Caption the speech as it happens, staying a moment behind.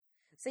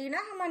So you know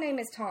how my name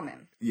is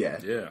Tommen? Yeah.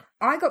 Yeah.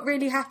 I got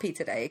really happy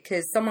today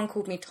because someone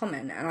called me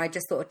Tommen and I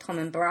just thought of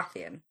Tommen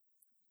Baratheon.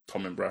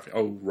 Tommen Baratheon.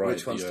 Oh, right.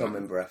 Which one's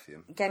Tommen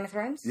Baratheon? Game of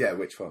Thrones? Yeah,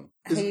 which one?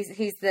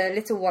 He's the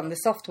little one, the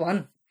soft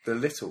one. The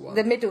little one?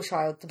 The middle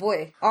child, the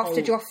boy.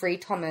 After Joffrey,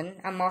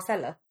 Tommen and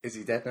Marcella. Is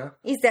he dead now?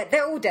 He's dead.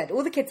 They're all dead.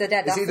 All the kids are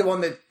dead. Is he the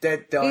one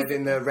that died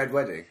in the Red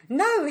Wedding?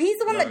 No, he's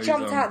the one that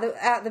jumped out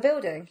the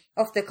building,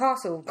 off the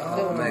castle.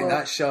 Oh, mate,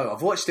 that show.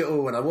 I've watched it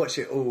all and I watch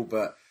it all,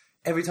 but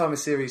every time a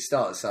series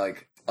starts,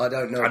 like, I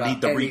don't know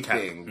about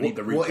anything.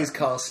 Recap. What is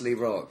Castle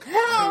Rock?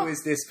 Who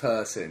is this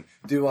person?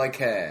 Do I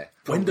care?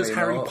 When does Probably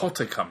Harry not.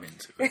 Potter come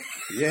into it?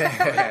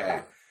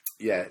 Yeah.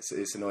 Yeah,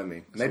 it's annoying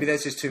me. Maybe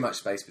there's just too much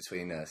space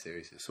between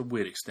series. It's a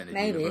weird extended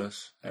Maybe.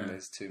 universe. And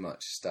there's too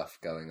much stuff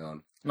going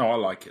on. No, I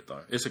like it,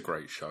 though. It's a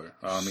great show.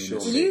 I mean, Sure.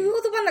 You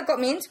were the one that got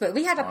me into it.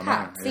 We had a I know,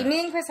 pact. yeah. See,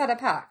 me and Chris had a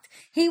pact.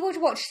 He would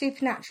watch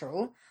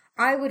Supernatural.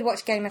 I would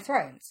watch Game of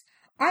Thrones.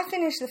 I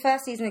finished the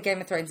first season of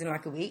Game of Thrones in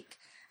like a week.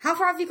 How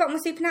far have you gotten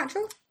with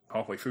Supernatural?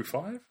 halfway through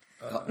 5?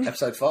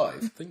 Episode 5?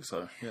 I think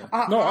so, yeah.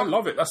 I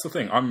love it. That's the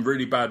thing. I'm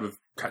really bad with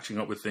catching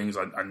up with things.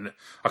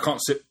 I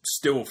can't sit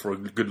still for a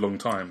good long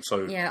time.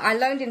 So Yeah, I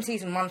loaned him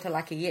season 1 for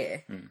like a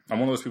year. I'm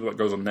one of those people that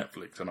goes on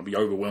Netflix and I'll be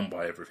overwhelmed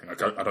by everything. I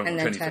don't And watch then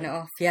anything. turn it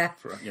off, yeah.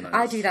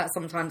 I do that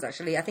sometimes,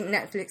 actually. I think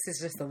Netflix is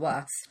just the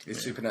worst.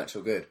 Is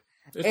Supernatural good?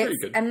 It's pretty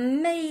good.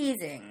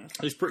 Amazing.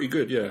 It's pretty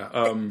good, yeah.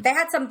 They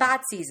had some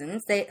bad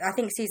seasons. I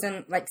think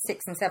season like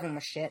 6 and 7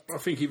 was shit. I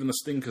think even the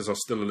stinkers are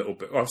still a little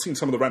bit... I've seen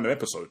some of the random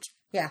episodes.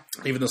 Yeah.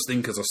 Even the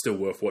stinkers are still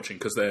worth watching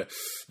because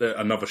they're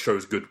another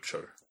show's good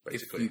show,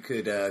 basically. You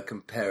could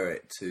compare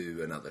it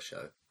to another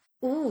show.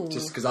 Ooh.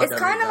 Just 'cause I it's don't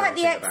kind of really know like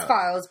the anything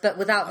X-Files, but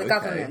without the Okay.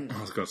 government.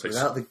 I was going to say...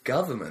 Without the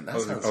government, that I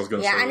was sounds...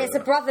 going to Yeah, say... and it's a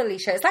brotherly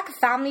show. It's like a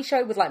family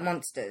show with like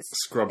monsters.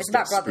 Scrubs It's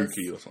about get brothers.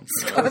 spooky or something.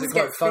 Scrubs Is it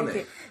quite get funny?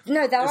 spooky.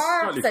 No, there It's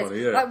are slightly episodes.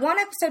 funny, yeah. Like one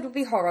episode would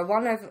be horror,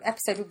 one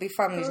episode would be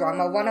family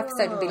drama, one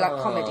episode would be like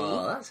Oh,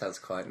 comedy. that sounds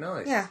quite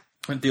nice. Yeah.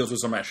 It deals with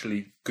some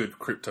actually good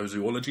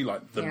cryptozoology,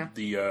 like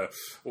the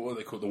what are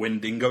they called, the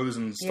Wendigos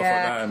and stuff like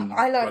that. And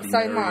I learned Bloody so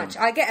Mary much.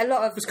 and- I get a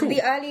lot of cool.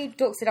 the early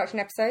Dork Seduction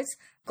episodes.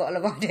 Got a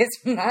lot of ideas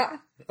from that.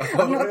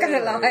 I'm not gonna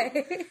lie.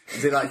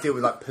 Does it like deal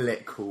with like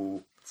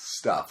political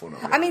stuff or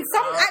not? I mean,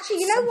 actually,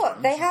 you know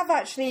what? They have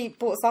actually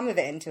brought some of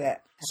it into it.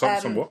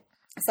 Some what?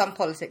 Some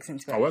politics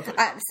into it. Oh, have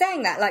they?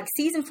 Saying that, like,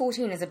 season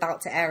 14 is about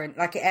to air, it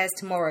airs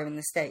tomorrow in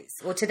the States.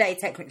 Or today,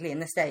 technically, in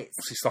the States.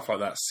 See stuff like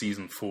that.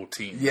 Season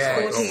 14. Yeah,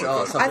 It's like, 14.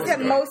 oh my God. I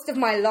spent most of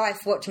my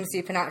life watching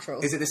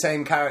Supernatural. Is it the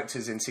same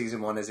characters in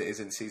season 1 as it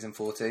is in season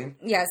 14?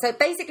 Yeah, so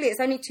basically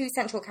it's only 2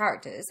 central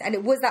characters, and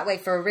it was that way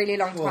for a really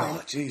long time.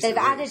 Oh, geez, They've it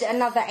added is.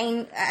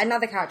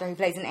 another character who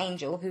plays an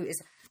angel, who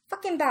is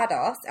fucking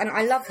badass, and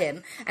I love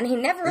him, and he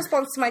never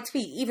responds to my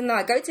tweet, even though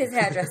I go to his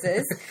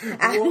hairdressers,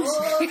 and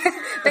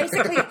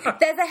basically,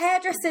 there's a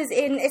hairdressers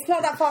it's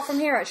not that far from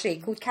here actually,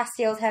 called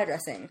Castiel's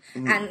Hairdressing,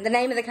 and the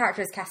name of the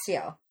character is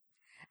Castiel.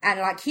 And,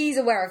 like, he's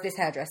aware of this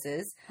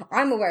hairdressers,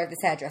 I'm aware of this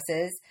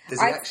hairdressers.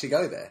 Does he actually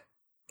go there?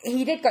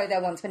 He did go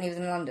there once when he was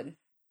in London.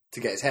 To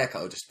get his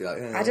haircut or just be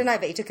like... I don't know,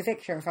 but he took a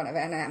picture in front of it,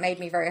 and it made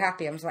me very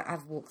happy. I'm just like,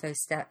 I've walked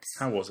those steps.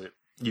 How was it?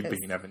 You've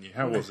been, haven't you?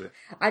 How was it?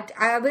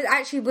 I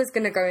was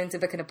going to go in to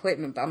book an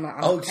appointment, but I'm like,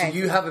 Oh, so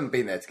you haven't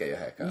been there to get your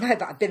haircut? No,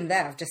 but I've been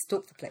there. I've just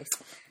stalked the place.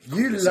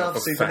 You love a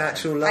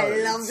Supernatural I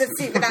loads. love the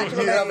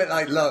Supernatural. You love it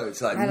like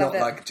loads, like I love not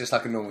it. like just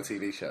like a normal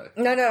TV show.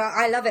 No,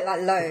 I love it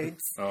like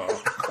loads.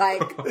 Oh.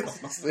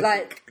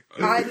 Like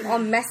I'm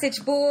on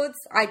message boards.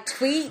 I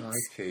tweet.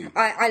 Crikey.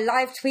 I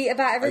live tweet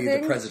about Are you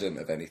everything. the president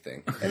of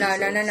anything? No.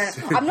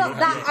 I'm not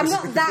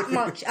that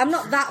much. I'm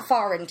not that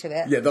far into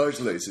it. Yeah, those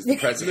losers, the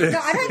president. No,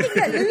 I don't think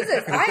they're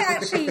losers.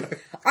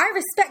 I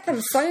respect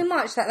them so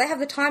much that they have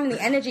the time and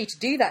the energy to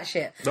do that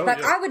shit. Oh, like,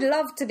 yeah. I would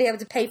love to be able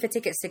to pay for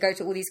tickets to go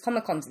to all these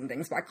Comic-Cons and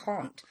things, but I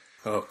can't.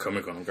 Oh,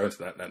 Comic-Con. I'm going to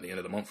that at the end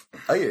of the month.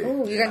 Are you?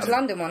 Oh, you're going to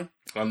London one?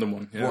 London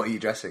one, yeah. What are you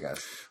dressing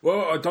as?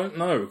 Well, I don't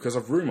know, because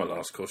I've ruined my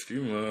last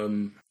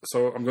costume.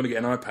 So I'm going to get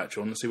an eye patch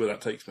on and see where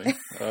that takes me. We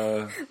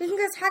can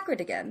go as Hagrid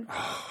again.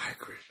 Oh,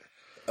 Hagrid.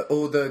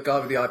 Or the guy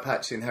with the eye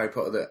patch in Harry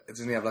Potter that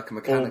doesn't he have like a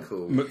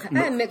mechanical... Moody.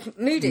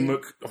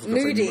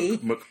 Moody.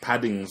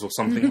 McPaddings or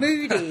something.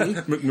 Moody.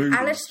 McMoody.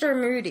 Alistair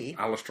Moody.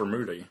 Alistair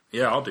Moody.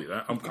 Yeah, I'll do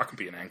that. I can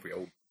be an angry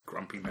old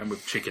grumpy man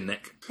with chicken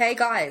neck. Hey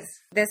guys,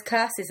 there's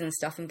curses and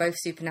stuff in both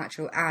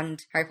Supernatural and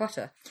Harry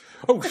Potter.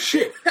 Oh,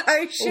 shit.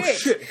 Oh shit.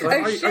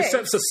 Oh, shit. I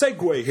sense a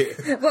segue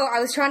here. Well, I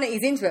was trying to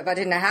ease into it, but I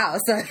didn't know how,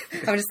 so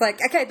I'm just like,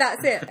 okay,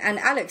 that's it. And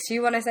Alex,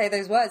 you want to say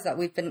those words that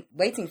we've been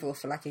waiting for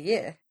like a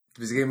year?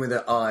 Does it begin with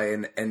an I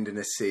and end in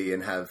a C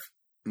and have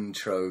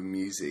intro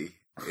music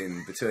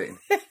in between?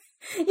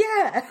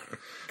 Yeah.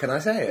 Can I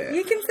say it?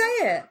 You can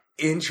say it.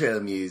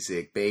 Intro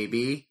music,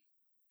 baby.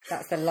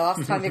 That's the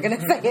last time you're going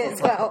to say it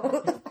as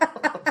well.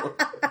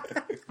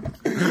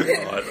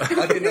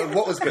 I didn't know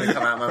what was going to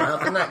come out of my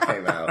mouth, and that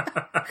came out.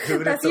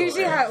 That's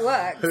usually how it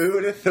works. Who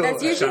would have thought?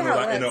 That's usually how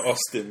it works. In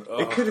Austin. Oh.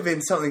 It could have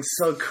been something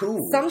so cool.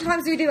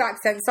 Sometimes we do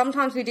accents.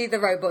 Sometimes we do the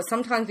robot.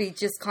 Sometimes we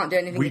just can't do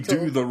anything. We at all.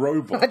 do the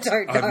robot. I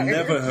don't know. I've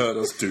never heard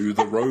us do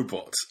the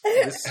robot.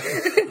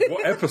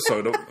 What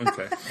episode?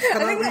 Okay.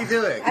 Can I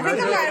redo it? I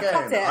think I might have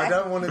cut it. I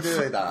don't want to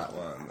do that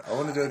one. I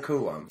want to do a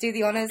cool one. Do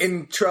the honours.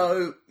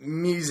 Intro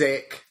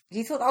music.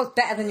 You thought that was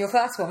better than your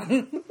first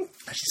one.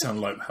 Actually, sound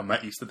like how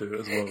Matt used to do it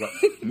as well. Like,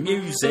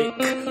 music.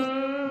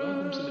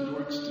 Welcome to the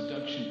Dorks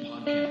Deduction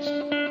Podcast,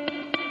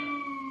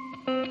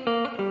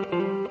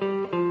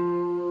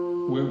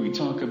 where we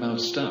talk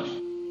about stuff.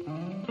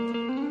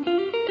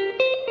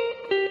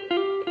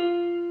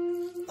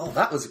 Oh,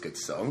 that was a good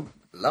song.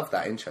 Love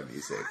that intro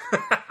music.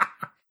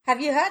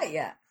 Have you heard it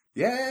yet?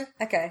 Yeah.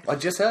 Okay. I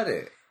just heard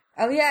it.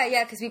 Oh,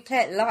 yeah, because we play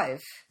it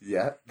live.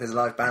 Yeah, there's a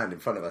live band in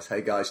front of us.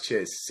 Hey guys,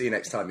 cheers. See you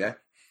next time, yeah?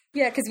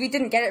 Yeah, because we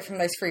didn't get it from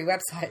those free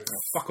websites.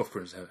 Fuck off,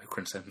 Prince Hemsworth.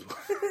 Prince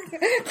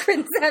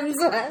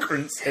Hemsworth.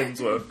 Prince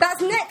Hemsworth. That's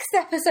next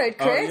episode,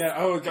 Chris. Oh, yeah.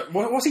 Oh, God.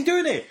 What's he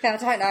doing here? Yeah, I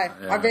don't know.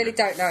 Yeah, I really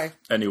don't know.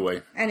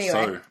 Anyway. Anyway.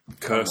 So,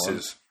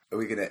 curses. Are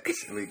we gonna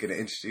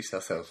introduce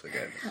ourselves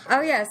again? Oh,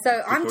 yeah,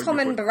 so I'm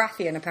Tommen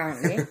Baratheon,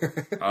 apparently.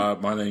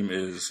 My name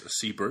is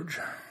Seabridge.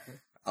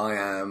 I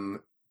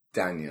am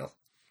Daniel.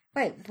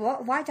 Wait,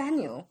 what? Why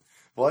Daniel?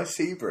 Why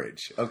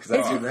Seabridge? Oh, because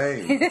that's your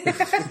name.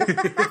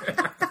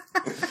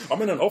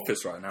 I'm in an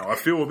office right now. I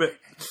feel a bit...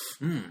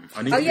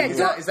 I need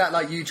Is that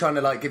like you trying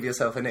to like give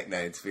yourself a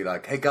nickname to be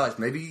like, hey guys,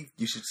 maybe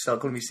you should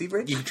start calling me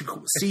Seabridge? You should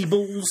call it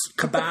Seaballs,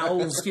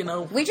 Cabals, you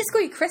know. We just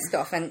call you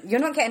Christoph, and you're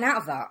not getting out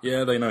of that.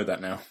 Yeah, they know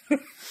that now.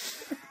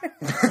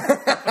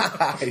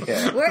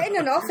 Yeah. We're in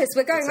an office.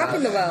 We're going up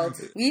in the world.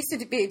 We used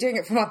to be doing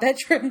it from our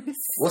bedrooms.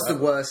 What's the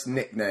worst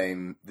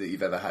nickname that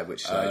you've ever had?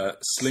 Which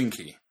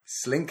Slinky.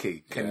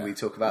 Slinky. Can we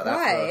talk about that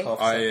Why? for half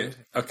a second?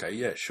 Okay,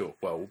 yeah, sure.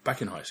 Well,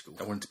 back in high school,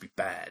 I wanted to be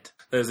bad.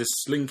 There's this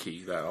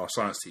slinky that our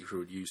science teacher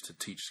would use to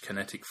teach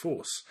kinetic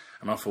force.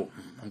 And I thought,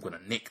 I'm going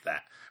to nick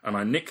that. And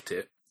I nicked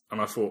it. And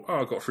I thought,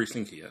 I got a free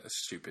slinky. Yeah,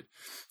 that's stupid.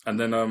 And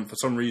then, for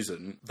some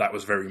reason, that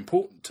was very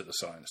important to the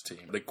science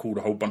team. They called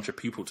a whole bunch of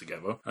people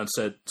together and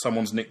said,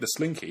 someone's nicked the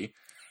slinky.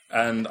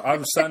 And I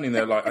was standing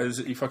there like, is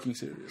you fucking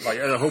serious? Like,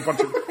 a whole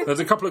bunch of... There's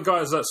a couple of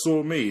guys that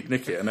saw me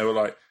nick it, and they were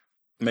like,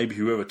 maybe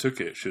whoever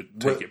took it should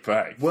take it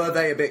back. Were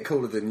they a bit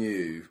cooler than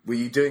you? Were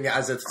you doing it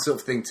as a sort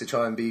of thing to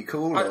try and be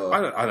cool? Or?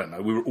 I don't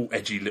know. We were all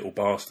edgy little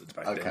bastards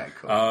back then. Okay,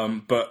 cool.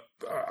 But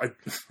I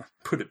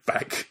put it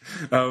back,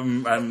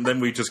 and then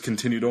we just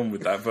continued on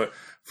with that. But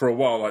for a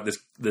while, like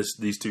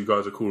these two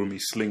guys are calling me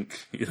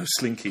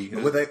Slinky.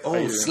 Were they?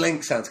 Oh,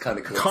 Slink sounds kind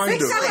of cool. Kind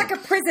of. It sounds like a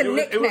prison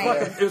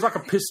nickname. It was like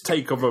a piss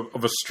take of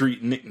a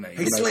street nickname.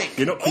 Hey, Slink.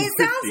 You're not called It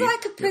sounds 50.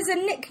 like a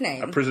prison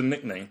nickname. A prison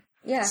nickname.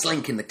 Yeah.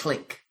 Slink in the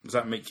clink. Does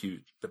that make you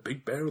the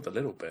big bear or the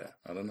little bear?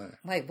 I don't know.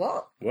 Wait,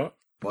 what? What?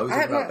 Why was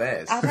it about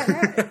bears? I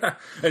don't know.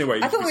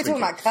 Anyway, I thought we were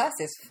talking about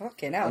curses.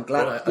 Fucking hell. I'm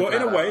glad well,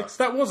 in a way,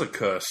 that was a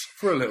curse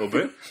for a little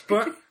bit.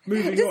 But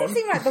moving It doesn't on.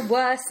 seem like the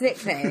worst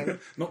nickname.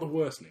 Not the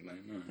worst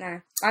nickname, no.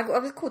 No. I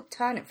was called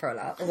Turnip for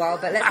a while,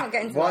 but let's not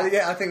get into that.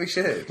 Yeah, I think we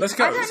should. Let's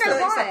go. I don't know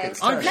why.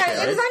 seconds. No,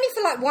 it was only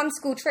for like one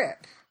school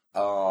trip.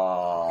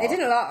 Oh. It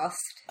didn't last.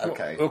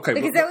 Okay. Okay,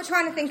 Because they were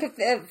trying to think of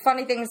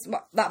funny things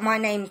that my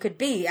name could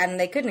be, and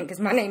they couldn't because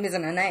my name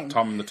isn't a name.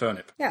 Tom the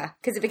Turnip. Yeah,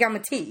 because it began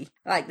with T.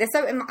 Like, they're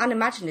so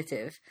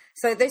unimaginative.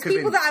 So those Could've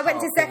people been that I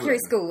went to secondary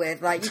Tarpaulin. school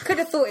with, like, you could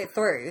have thought it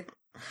through.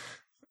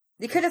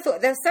 You could have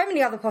thought... There's so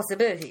many other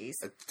possibilities.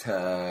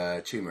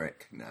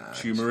 Turmeric. No.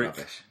 Turmeric.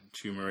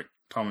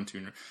 Tom and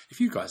Tuner. If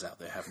you guys out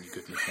there have any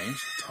good nicknames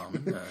for Tom,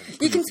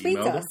 You can please tweet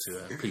email us.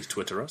 them to, please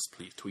Twitter us.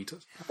 Please tweet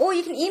us. Or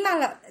you can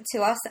email it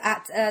to us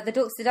at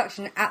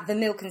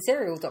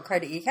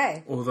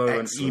thedorksdeduction@themilkandcereal.co.uk. Although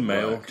Excellent an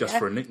email work. just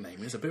for a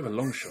nickname is a bit of a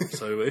long shot.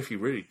 So if you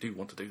really do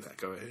want to do that,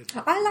 go ahead.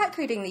 I like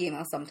reading the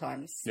emails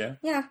sometimes. Yeah?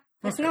 Yeah,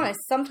 it's Okay. nice.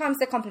 Sometimes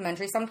they're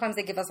complimentary. Sometimes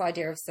they give us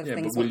ideas of some Yeah,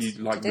 things but will to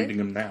you like do. reading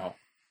them now?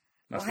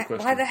 That's the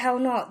question. Why the hell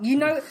not? You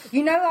know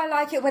I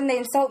like it when they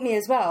insult me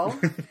as well.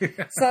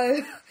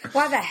 So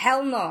why the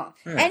hell not?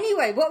 Yeah.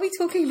 Anyway, what are we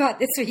talking about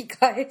this week,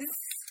 guys?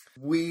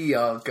 We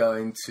are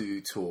going to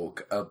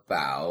talk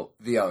about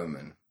The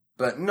Omen,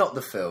 but not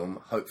the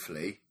film,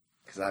 hopefully,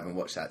 because I haven't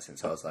watched that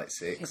since I was like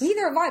 6.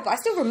 Neither have I, but I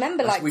still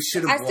remember We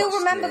should have I still watched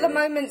remember it. the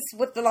moments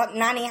with the like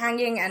nanny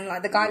hanging and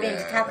like the guy being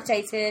Yeah.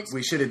 decapitated.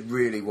 We should have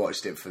really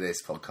watched it for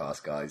this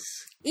podcast, guys.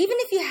 Even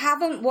if you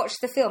haven't watched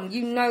the film,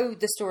 you know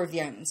the story of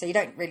The Omen, so you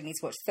don't really need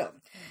to watch the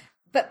film.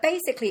 But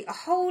basically, a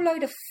whole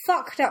load of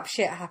fucked up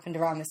shit happened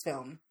around this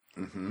film.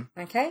 Mm-hmm.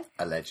 Okay?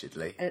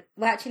 Allegedly.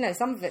 Well, actually, no,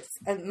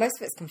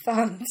 most of it's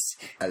confirmed.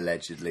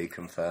 Allegedly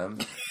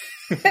confirmed.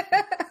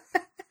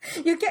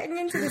 You're getting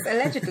into this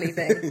allegedly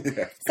thing.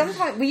 Yeah.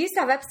 Sometimes, we used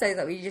to have episodes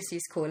that we just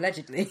used to call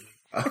allegedly.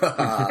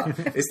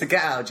 It's the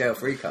get out of jail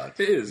free card.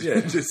 It is, yeah.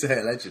 Just say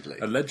allegedly.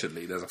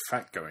 Allegedly, there's a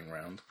fact going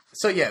around.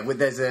 So yeah,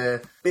 there's a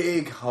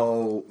big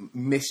whole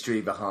mystery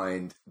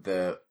behind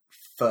the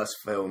first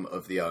film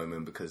of The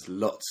Omen because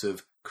lots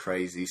of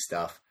crazy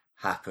stuff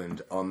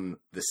happened on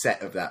the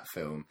set of that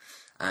film,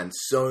 and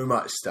so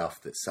much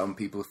stuff that some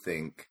people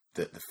think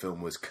that the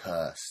film was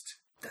cursed.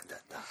 Dun, dun,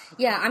 dun.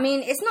 Yeah, I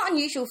mean, it's not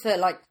unusual for,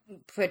 like,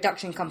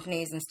 production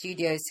companies and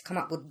studios to come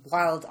up with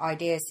wild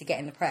ideas to get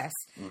in the press,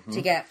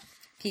 to get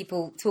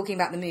people talking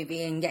about the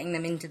movie and getting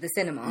them into the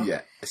cinema.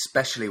 Yeah,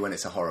 especially when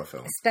it's a horror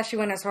film. Especially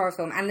when it's a horror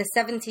film. And the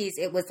 70s,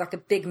 it was like a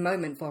big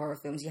moment for horror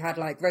films. You had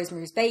like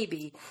Rosemary's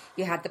Baby,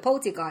 you had The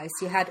Poltergeist,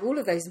 you had all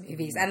of those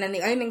movies. And then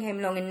The Omen came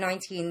along in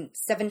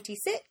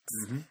 1976,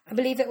 I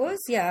believe it was,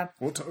 yeah.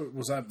 What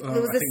was that? It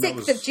was the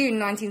 6th of June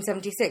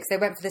 1976. They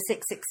went for the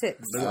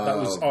 666. That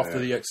was after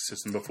The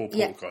Exorcist and before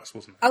Poltergeist,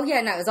 wasn't it? Oh, yeah,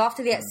 no, it was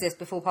after The Exorcist,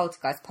 before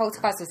Poltergeist.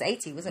 Poltergeist was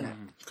 80, wasn't it?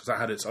 Because that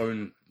had its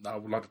own... I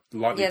would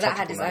like to that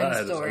had its own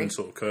story. Its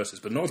own sort of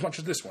curses, but not as much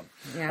as this one.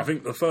 Yeah. I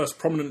think the first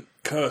prominent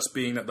curse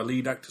being that the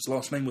lead actor's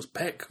last name was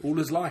Peck all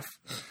his life.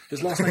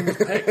 His last name was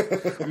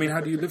Peck. I mean, how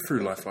do you live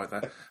through life like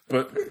that?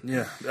 But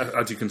yeah,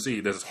 as you can see,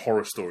 there's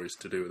horror stories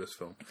to do with this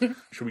film.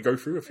 Should we go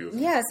through a few of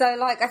them? Yeah, so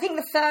like I think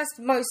the first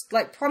most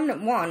like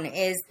prominent one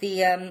is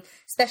the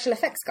special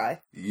effects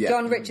guy,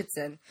 John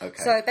Richardson.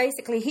 Okay. So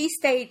basically, he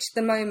staged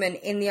the moment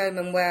in The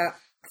Omen where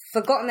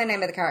I've forgotten the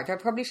name of the character.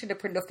 I probably should have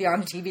printed off the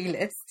IMDb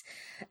list.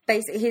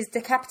 Basically, he's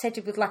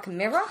decapitated with like a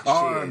mirror.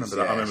 Oh, I remember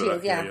that. I remember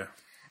that.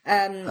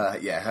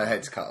 Yeah. Her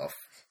head's cut off.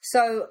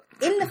 So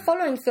in the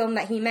following film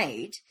that he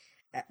made,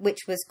 which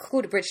was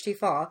called A Bridge Too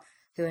Far,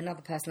 who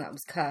another person that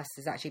was cursed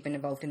has actually been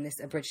involved in this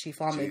A Bridge Too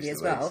Far movie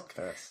as well.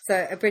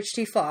 So A Bridge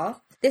Too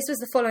Far. This was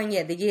the following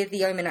year, the year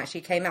The Omen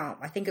actually came out.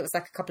 I think it was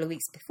like a couple of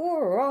weeks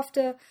before or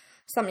after,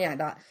 something like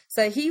that.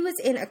 So he was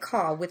in a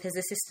car with his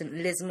assistant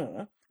Liz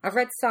Moore. I've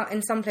read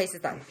in some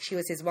places that she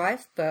was his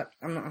wife, but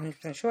I'm not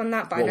 100% sure on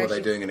that. But What I know were they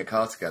doing in a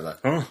car together?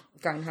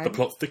 going home. The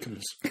plot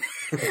thickens.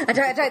 I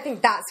don't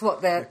think that's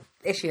what the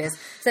issue is.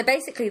 So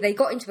basically, they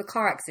got into a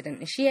car accident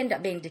and she ended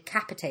up being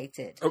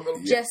decapitated.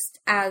 Just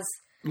as...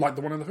 Like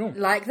the one in the film.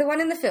 Like the one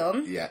in the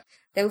film. Yeah.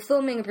 They were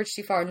filming A Bridge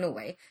Too Far in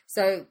Norway.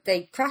 So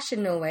they crashed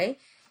in Norway.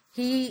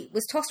 He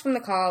was tossed from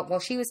the car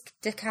while she was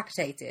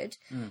decapitated.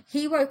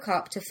 He woke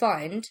up to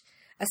find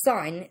a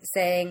sign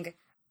saying,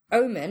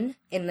 Omen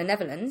in the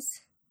Netherlands...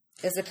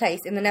 There's a place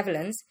in the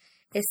Netherlands,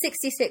 is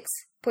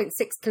 66.6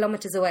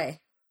 kilometres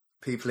away.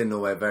 People in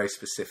Norway are very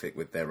specific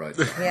with their road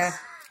signs. Yeah.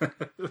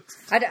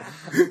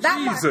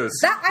 Jesus.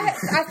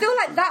 I feel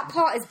like that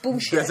part is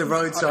bullshit. There's a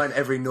road sign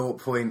every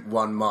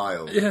 0.1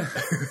 mile. Yeah.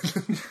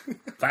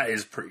 That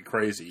is pretty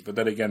crazy. But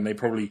then again, they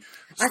probably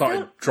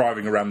started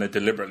driving around there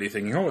deliberately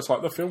thinking, oh, it's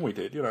like the film we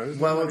did, you know.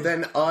 Well,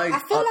 then I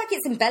feel like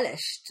it's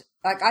embellished.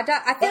 Like,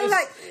 I feel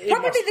like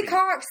probably the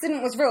car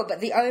accident was real,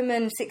 but the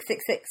Omen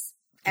 666...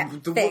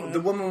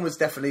 The woman was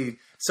definitely...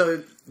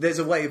 So there's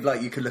a way of,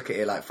 like, you could look at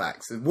it like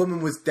facts. The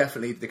woman was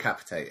definitely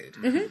decapitated.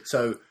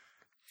 So...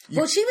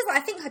 Well, she was,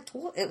 I think it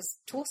was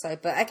torso,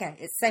 but okay,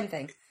 it's the same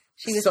thing.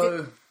 She was...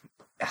 So,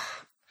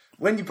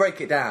 when you break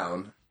it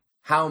down,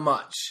 how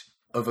much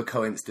of a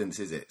coincidence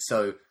is it?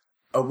 So,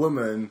 a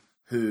woman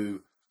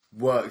who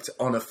worked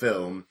on a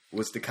film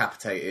was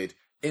decapitated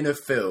in a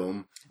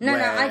film No,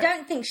 I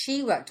don't think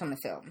she worked on the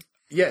film.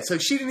 Yeah, so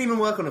she didn't even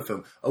work on a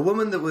film. A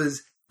woman that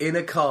was in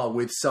a car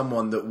with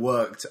someone that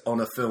worked on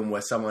a film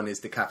where someone is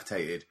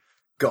decapitated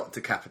got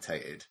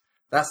decapitated.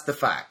 That's the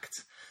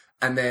fact.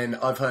 And then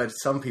I've heard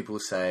some people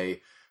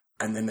say,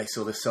 and then they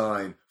saw the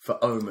sign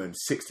for Omen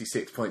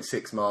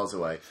 66.6 miles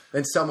away.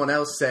 Then someone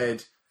else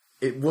said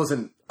it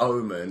wasn't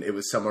Omen, it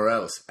was somewhere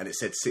else, and it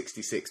said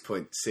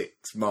 66.6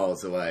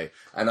 miles away.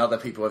 And other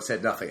people have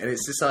said nothing. And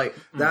it's just like,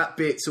 that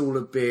bit's all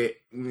a bit,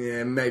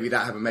 yeah, maybe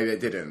that happened, maybe it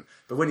didn't.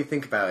 But when you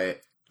think about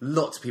it,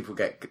 lots of people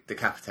get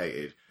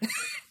decapitated.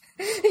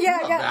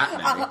 Yeah.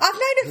 I've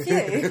known a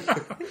few.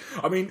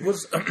 I mean,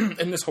 was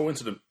in this whole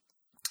incident...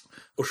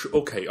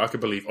 Okay, I could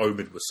believe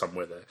Omen was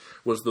somewhere there.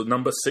 Was the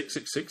number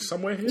 666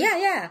 somewhere here?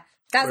 Yeah.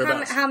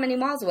 That's how many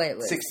miles away it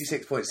was.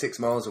 66.6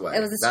 miles away.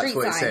 It was a street That's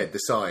what sign. it said, the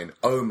sign.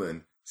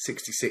 Omen,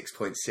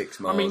 66.6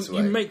 miles away.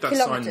 I mean, you make that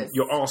Kilometres. sign,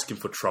 you're asking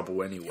for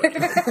trouble anyway.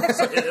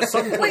 So at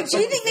some point, Wait, do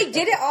you think they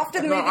did it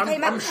after the movie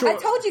came out? I'm sure- I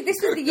told you this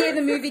was the year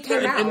the movie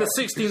came out. in the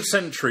 16th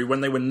century,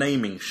 when they were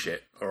naming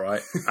shit, all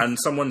right, and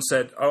someone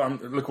said,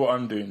 look what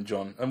I'm doing,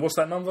 John. And what's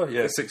that number?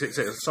 Yeah,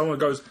 666. Someone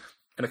goes,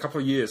 in a couple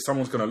of years,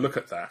 someone's going to look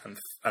at that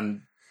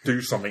and do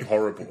something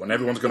horrible, and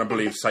everyone's going to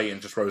believe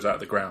Satan just rose out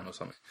of the ground or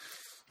something.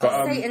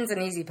 But Satan's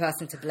an easy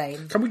person to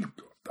blame. can we...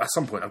 At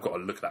some point, I've got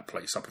to look that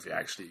place up if it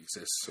actually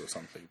exists or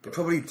something. But It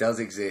probably does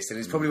exist, and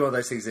it's probably one of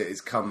those things that has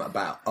come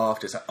about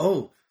after. It's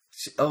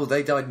like,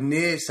 they died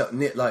near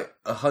like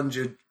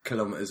 100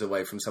 kilometres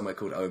away from somewhere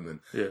called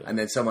Omen. Yeah. And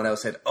then someone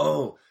else said,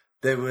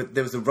 there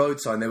was a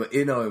road sign, they were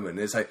in Omen. And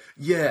it's like,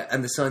 yeah,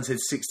 and the sign said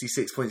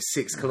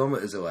 66.6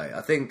 kilometres away.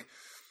 I think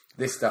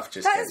this stuff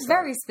just That gets is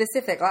very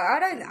specific. Like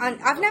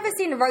I've never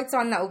seen a road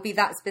sign that would be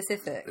that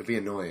specific. It'd be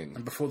annoying.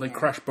 before they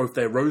crash, both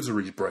their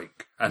rosaries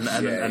break, and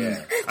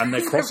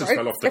their crosses The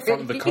fell off the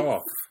front of the rosaries.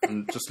 car,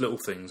 and just little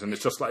things. And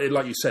it's just like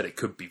you said, it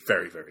could be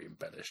very, very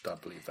embellished. I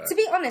believe that. To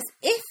be honest,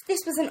 if this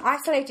was an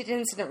isolated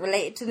incident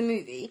related to the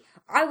movie,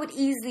 I would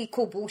easily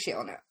call bullshit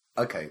on it.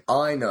 Okay,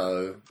 I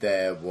know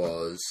there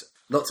was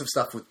lots of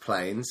stuff with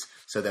planes.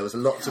 So there was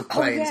lots of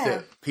planes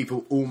that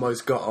people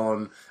almost got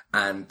on,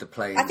 and the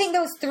planes... I think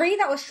there was 3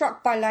 that were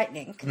struck by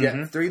lightning.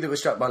 Yeah, 3 that were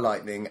struck by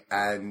lightning,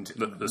 and...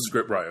 The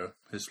scriptwriter,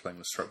 his plane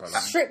was struck by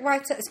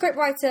lightning.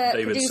 Scriptwriter,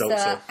 David producer,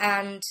 Seltzer.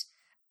 and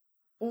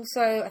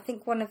also, I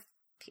think one of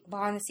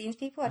behind-the-scenes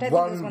people. I don't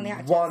think it was one of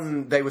the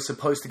actors. They were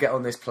supposed to get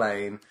on this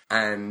plane,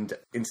 and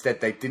instead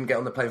they didn't get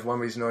on the plane for one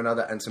reason or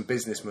another, and some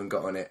businessmen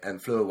got on it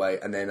and flew away,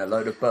 and then a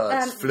load of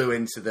birds flew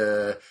into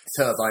the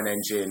turbine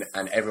engine,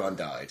 and everyone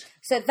died.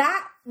 So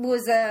that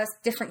was a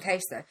different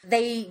case, though.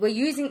 They were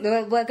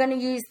going to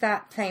use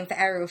that plane for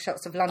aerial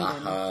shots of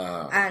London,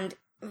 and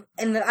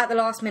at the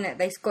last minute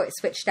they got it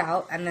switched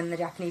out, and then the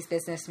Japanese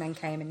businessmen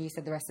came, and you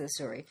said the rest of the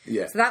story.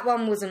 Yeah. So that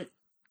one wasn't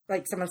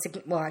like someone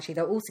well, actually,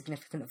 they're all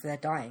significant for their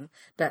dying,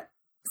 but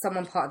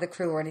someone part of the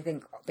crew or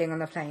anything being on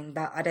the plane,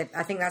 I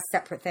think that's a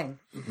separate thing.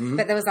 Mm-hmm.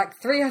 But there was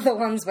like 3 other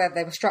ones where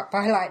they were struck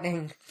by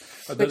lightning,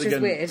 which is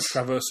weird.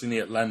 Traversing the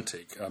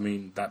Atlantic, I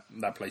mean,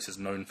 that place is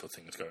known for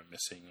things going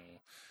missing,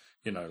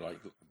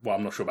 or,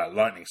 I'm not sure about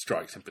lightning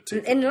strikes in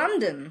particular. In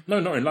London? No,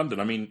 not in London.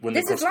 I mean, when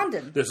this is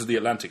London? This is the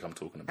Atlantic I'm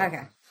talking about.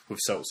 Okay. With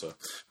Seltzer.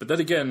 But then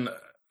again,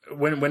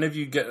 whenever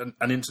you get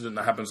an incident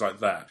that happens like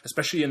that,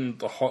 especially in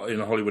the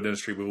Hollywood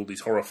industry with all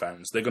these horror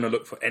fans, they're going to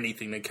look for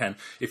anything they can.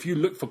 If you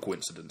look for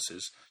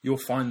coincidences, you'll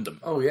find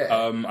them. Oh, yeah.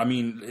 I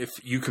mean, if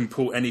you can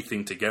pull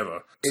anything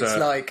together. It's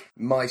like,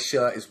 my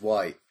shirt is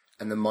white,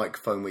 and the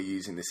microphone we're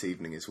using this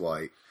evening is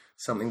white.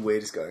 Something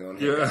weird is going on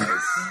here,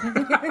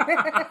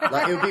 guys.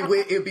 Like,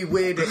 it would be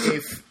weird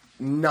if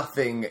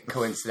nothing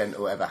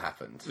coincidental ever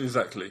happened.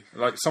 Exactly.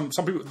 Like, some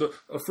people...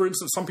 for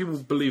instance, some people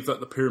believe that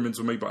the pyramids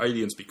were made by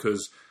aliens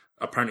because...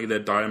 apparently their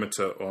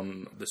diameter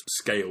on this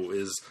scale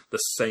is the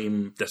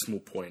same decimal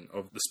point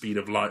of the speed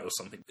of light or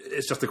something.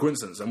 It's just a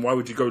coincidence. And why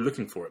would you go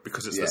looking for it?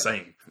 Because it's the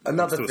same.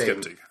 Another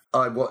thing,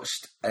 I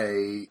watched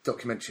a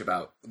documentary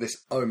about this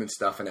Omen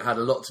stuff, and it had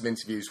lots of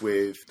interviews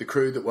with the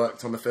crew that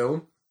worked on the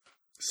film,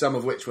 some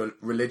of which were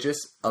religious,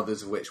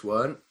 others of which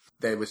weren't.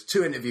 There was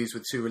 2 interviews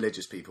with 2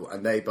 religious people,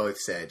 and they both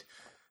said,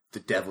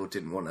 the devil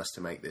didn't want us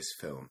to make this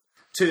film.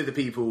 2 of the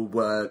people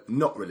were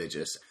not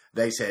religious.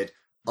 They said,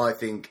 I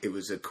think it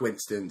was a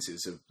coincidence. It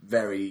was a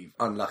very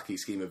unlucky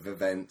scheme of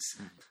events.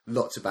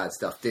 Lots of bad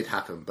stuff did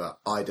happen, but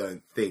I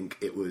don't think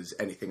it was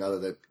anything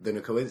other than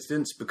a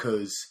coincidence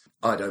because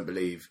I don't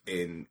believe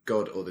in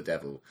God or the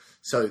devil.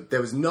 So there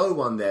was no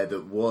one there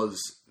that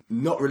was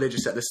not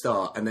religious at the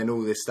start, and then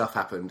all this stuff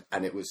happened,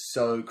 and it was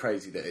so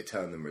crazy that it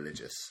turned them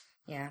religious.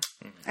 Yeah.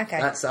 Okay.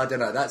 I don't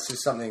know. That's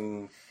just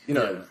something,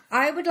 Yeah.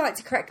 I would like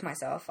to correct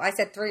myself. I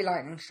said 3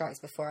 lightning strikes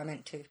before I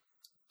meant 2.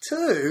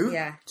 2?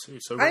 Yeah. 2,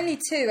 so only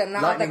 2 and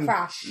that other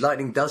crash.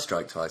 Lightning does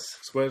strike twice.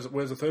 So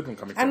where's the third one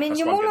coming from? I mean,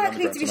 you're more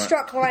likely to be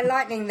struck by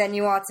lightning than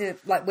you are to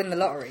win the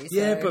lottery. So.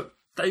 Yeah, but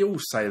they all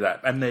say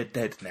that, and they're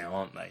dead now,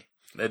 aren't they?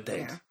 They're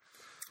dead. Yeah.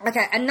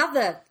 Okay,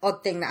 another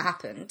odd thing that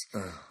happened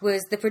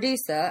was the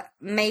producer,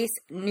 Mace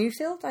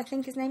Newfield, I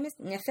think his name is,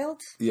 Newfield?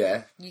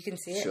 Yeah. You can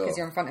see it because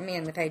you're in front of me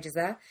and the page is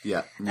there.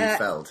 Yeah,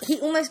 Newfield. He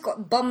almost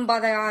got bombed by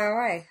the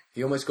IRA.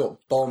 He almost got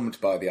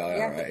bombed by the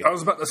IRA. Yeah. I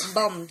was about to say...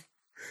 Bombed.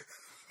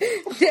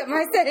 Am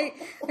I saying...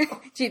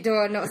 Do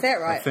I not say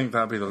it right? I think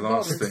that'd be the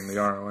last thing the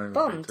IRA would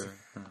Bombed. do.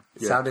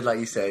 It sounded like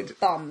you said...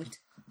 Bombed.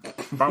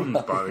 Bummed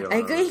by the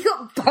IRA. He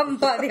got bummed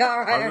by the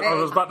IRA. I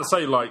was about to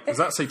say, is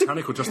that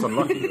satanic or just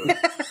unlucky?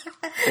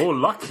 Or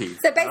lucky?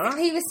 So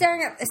basically, he was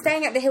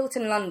staying at the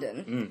Hilton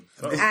London,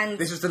 and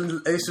this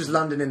was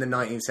London in the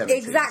 1970s.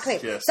 Exactly.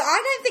 Yes. So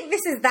I don't think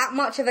this is that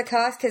much of a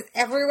curse because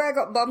everywhere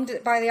got bombed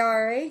by the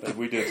IRA.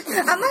 We did.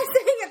 Am I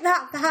saying it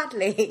that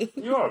badly?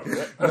 You are.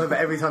 Yeah. No, but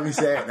every time you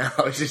say it now,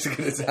 it's just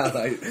going to sound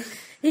like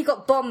he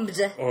got bombed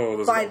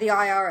by the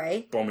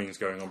IRA. Bombings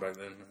going on back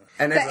then.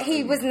 But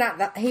he wasn't at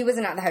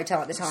the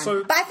hotel at the time.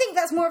 So, but I think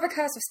that's more of a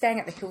curse of staying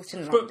at the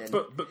Hilton London.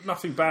 But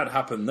nothing bad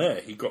happened there.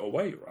 He got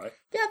away, right?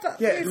 Yeah,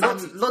 but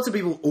lots of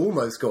people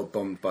almost got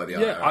bombed by the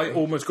IRA. Yeah, I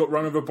almost got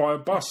run over by a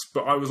bus,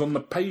 but I was on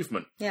the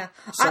pavement. Yeah,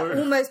 So, I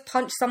almost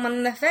punched someone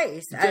in the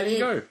face. There you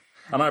go.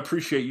 And I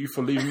appreciate you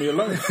for leaving me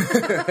alone.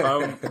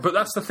 But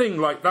that's the thing,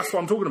 that's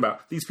what I'm talking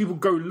about. These people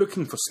go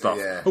looking for stuff.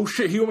 Yeah. Oh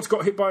shit, he almost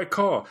got hit by a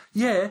car.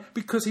 Yeah,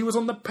 because he was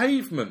on the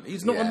pavement.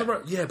 He's not on the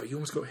road. Yeah, but he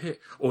almost got hit.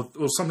 Or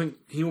something,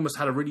 he almost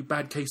had a really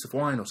bad case of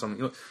wine or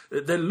something.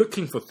 They're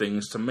looking for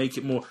things to make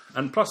it more...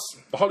 And plus,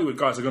 the Hollywood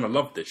guys are going to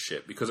love this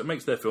shit because it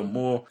makes their film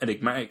more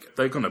enigmatic.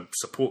 They're going to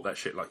support that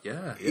shit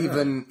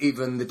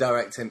Even the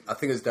director, I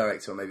think it was the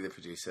director or maybe the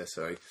producer,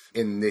 sorry,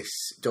 in this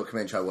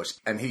documentary I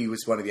watched, and he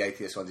was one of the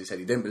atheist ones. He said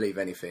he didn't believe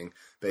anything,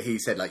 but he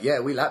said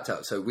we lapped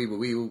up, so we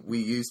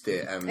used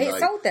it, and it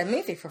sold their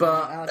movie for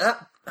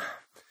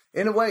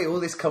in a way, all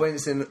this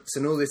coincidence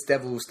and all this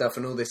devil stuff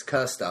and all this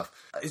curse stuff,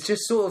 it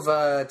just sort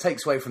of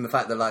takes away from the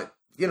fact that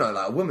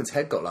a woman's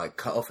head got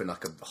cut off in a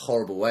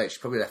horrible way. She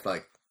probably left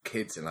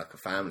kids and a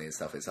family and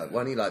stuff. It's why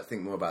don't you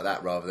think more about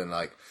that rather than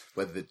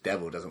whether the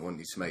devil doesn't want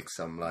you to make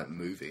some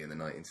movie in the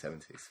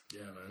 1970s.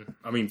 Yeah, man.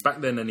 I mean, back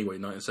then anyway,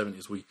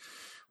 1970s,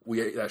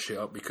 we ate that shit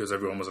up because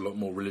everyone was a lot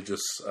more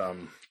religious.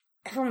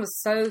 everyone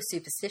was so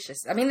superstitious.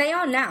 I mean, they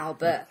are now,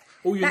 but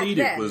All you back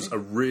needed then, was a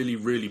really,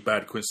 really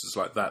bad coincidence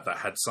like that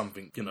had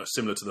something,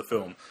 similar to the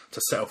film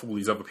to set off all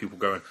these other people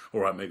going,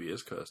 all right, maybe it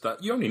is cursed.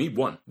 That you only need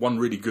one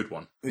really good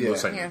one. I'm not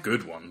saying a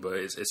good one, but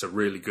it's a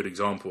really good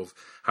example of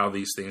how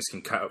these things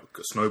can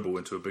snowball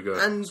into a bigger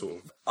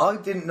sort of... I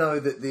didn't know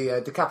that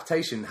the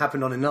decapitation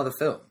happened on another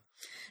film.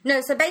 No,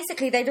 so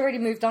basically they'd already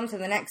moved on to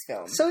the next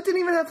film. So it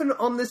didn't even happen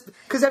on this...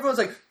 Because everyone's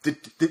like,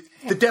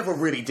 the devil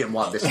really didn't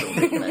want this film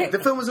being made. The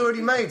film was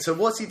already made, so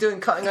what's he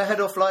doing cutting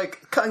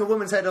a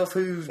woman's head off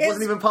who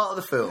wasn't even part of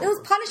the film? It was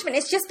punishment.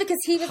 It's just because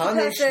he was the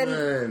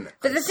person...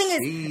 But the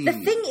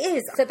thing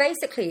is, so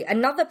basically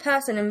another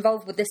person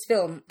involved with this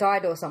film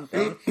died or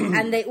something,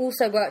 and they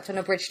also worked on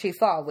A Bridge Too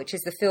Far, which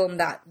is the film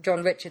that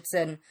John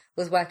Richardson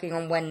was working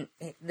on when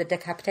the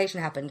decapitation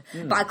happened.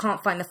 But I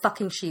can't find the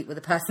fucking sheet with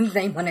the person's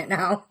name on it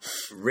now.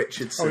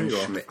 Richardson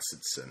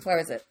Schmitzson. Where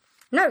is it?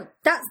 No,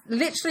 that's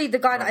literally the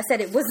guy that I said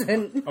it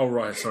wasn't. Oh,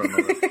 right, sorry.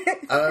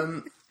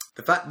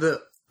 The fact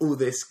that all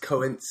this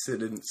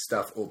coincidence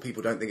stuff, or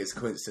people don't think it's a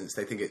coincidence,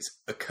 they think it's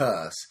a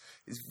curse,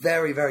 is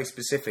very, very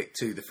specific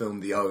to the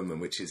film The Omen,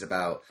 which is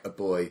about a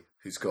boy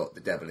who's got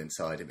the devil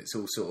inside him. It's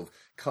all sort of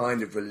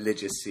kind of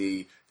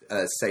religious-y,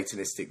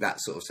 satanistic, that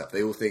sort of stuff.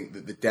 They all think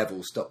that the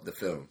devil stopped the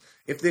film.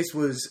 If this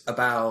was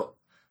about,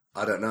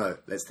 I don't know,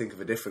 let's think of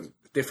a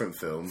different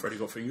film. Freddy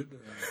Got Fingered?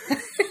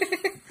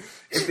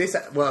 If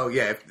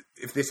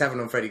this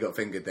happened on Freddy Got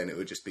Fingered, then it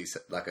would just be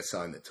like a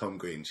sign that Tom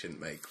Green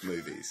shouldn't make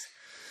movies.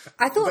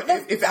 I thought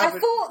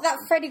that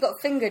Freddy Got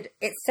Fingered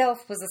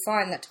itself was a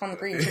sign that Tom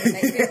Green shouldn't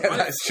make movies.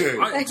 That's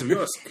true. To be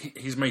honest,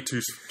 he's made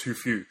too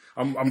few.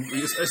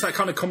 It's that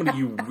kind of comedy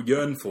you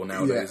yearn for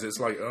nowadays. Yeah. It's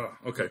like, oh,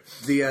 okay.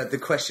 The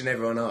question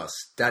everyone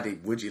asks, Daddy,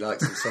 would you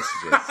like some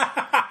sausages?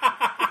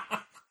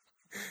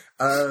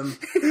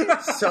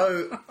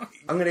 So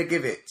I'm going to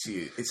give it to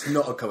you. It's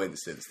not a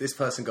coincidence. This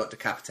person got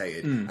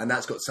decapitated, and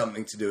that's got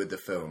something to do with the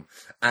film.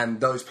 And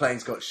those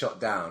planes got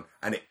shot down,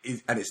 and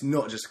it's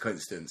not just a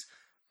coincidence.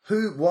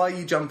 Why are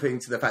you jumping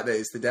to the fact that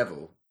it's the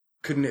devil?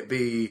 Couldn't it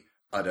be,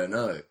 I don't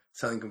know,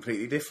 something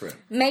completely different?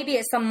 Maybe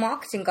it's some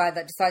marketing guy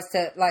that decides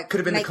to, like... Could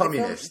have been the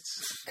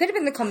communists. Could have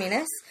been the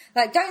communists.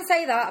 Like, don't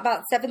say that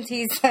about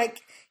 70s,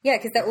 like... Yeah,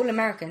 because they're all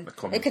American.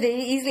 It could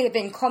easily have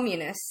been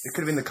communists. It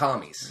could have been the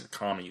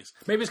commies.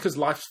 Maybe it's because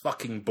life's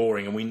fucking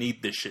boring and we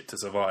need this shit to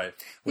survive.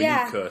 We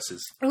need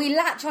curses. We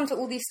latch onto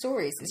all these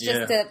stories. It's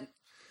just to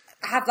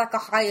have like a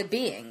higher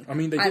being. I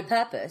mean,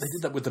 purpose. They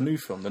did that with the new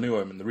film, the new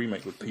Omen, the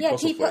remake with Pete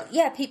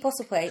Postlethwaite. Pete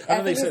Postlethwaite.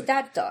 I think his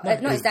dad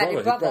died. Not his dad,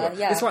 his brother.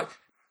 Yeah. It's like,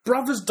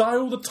 brothers die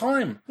all the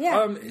time.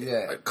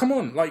 Yeah. Come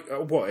on, like,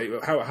 what?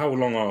 How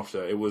long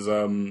after? It was,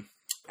 I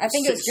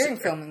think it was during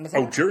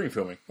filming. During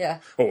filming? Yeah.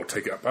 Oh,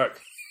 take that back.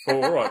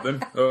 Oh, all right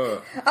then.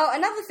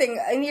 Another thing,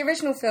 in the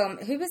original film,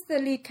 who was the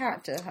lead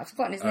character? I've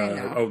forgotten his name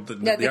now.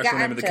 The actual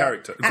name of the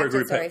character.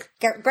 Gregory Peck.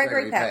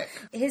 Gregory Peck.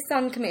 His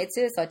son committed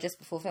suicide just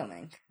before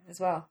filming as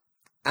well.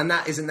 And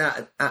isn't that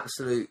an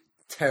absolute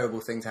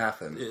terrible thing to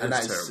happen? It and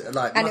is terrible.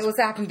 Like, and it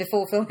also happened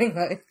before filming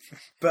though.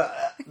 But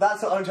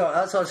that's what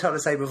I was trying to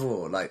say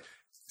before. Like,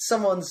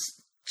 someone's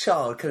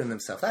child killing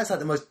themselves. That's like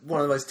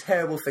one of the most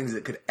terrible things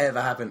that could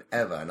ever happen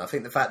ever. And I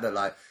think the fact that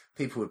like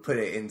people would put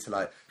it into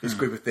like this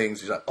group of things,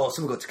 which is like, oh,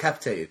 someone got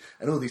decapitated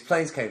and all these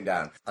planes came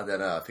down. I don't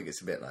know. I think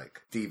it's a bit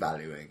like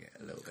devaluing it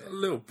a little bit. A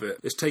little bit.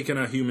 It's taken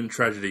a human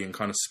tragedy and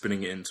kind of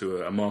spinning it into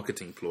a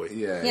marketing ploy.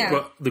 Yeah.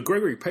 But the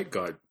Gregory Peck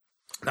guy,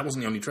 that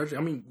wasn't the only tragedy.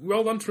 I mean,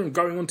 well done to him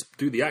going on to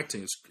do the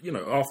acting.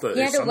 After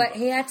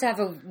he had to have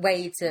a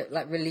way to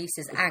like release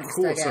his angst. Of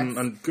course,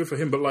 and good for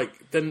him. But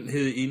like, then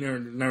he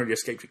narrowly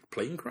escaped a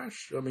plane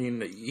crash. I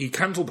mean, he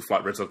cancelled the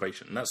flight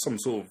reservation. That's some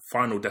sort of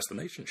Final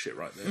Destination shit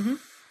right there. Mm-hmm.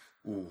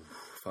 Ooh,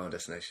 Final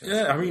Destination.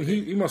 Yeah, I mean,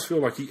 he must feel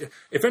like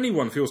if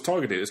anyone feels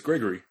targeted, it's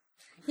Gregory.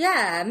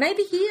 Yeah,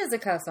 maybe he has a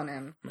curse on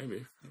him.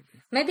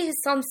 Maybe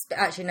his son's...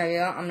 Actually, no,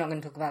 I'm not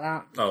going to talk about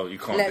that. Oh, you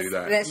can't do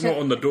that. It's not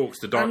on the Dorks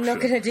to Dark I'm not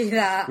going to do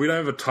that. We don't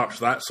ever touch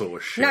that sort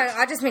of shit. No,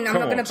 I just mean I'm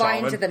not going to buy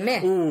into the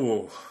myth.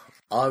 Ooh.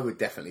 I would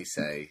definitely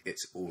say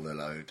it's all a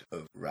load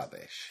of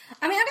rubbish.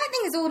 I mean, I don't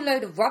think it's all a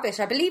load of rubbish.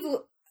 I believe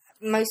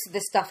most of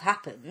this stuff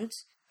happened.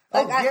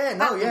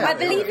 I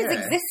believe its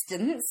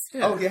existence.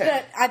 Yeah. Oh, yeah.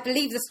 But I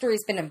believe the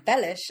story's been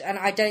embellished, and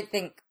I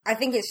think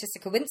it's just a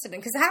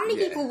coincidence. Because how many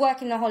people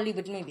work in the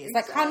Hollywood movies?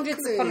 Exactly. Like hundreds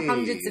upon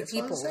hundreds of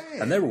people.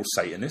 And they're all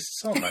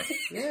Satanists, aren't they?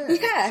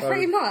 Yeah,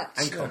 pretty much.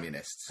 And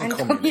communists. And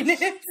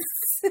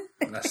communists.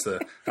 And that's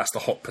the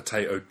hot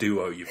potato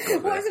duo you've got there.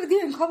 What is it with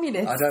you and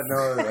communists? I don't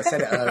know. I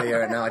said it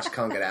earlier, and now I just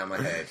can't get it out of my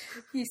head.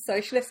 You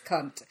socialist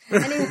cunt.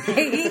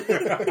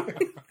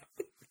 Anyway...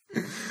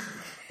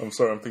 I'm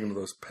sorry, I'm thinking of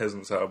those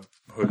peasants out of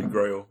Holy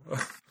Grail.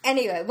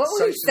 Anyway, what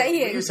were you saying?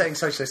 Were you saying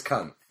socialist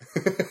cunt?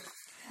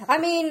 I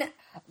mean,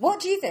 what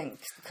do you think,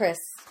 Chris?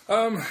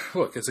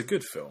 Look, it's a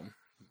good film.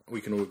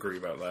 We can all agree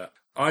about that.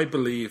 I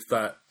believe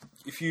that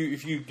if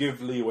you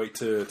give leeway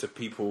to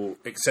people,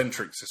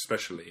 eccentrics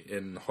especially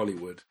in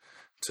Hollywood,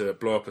 to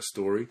blow up a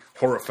story.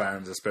 Horror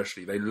fans,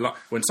 especially,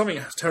 when something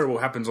terrible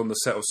happens on the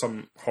set of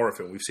some horror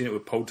film. We've seen it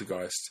with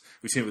Poltergeist.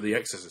 We've seen it with The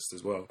Exorcist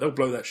as well. They'll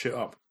blow that shit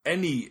up.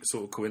 Any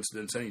sort of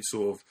coincidence, any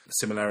sort of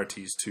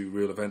similarities to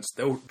real events,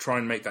 they'll try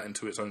and make that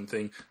into its own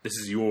thing. This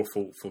is your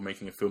fault for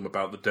making a film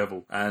about the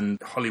devil, and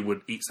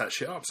Hollywood eats that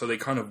shit up. So they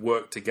kind of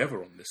work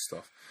together on this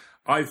stuff.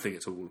 I think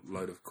it's all a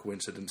load of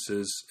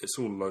coincidences. It's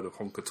all a load of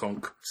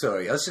honker-tonk.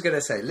 Sorry, I was just going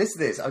to say, listen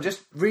to this. I'm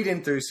just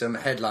reading through some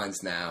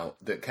headlines now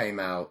that came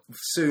out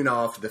soon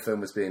after the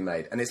film was being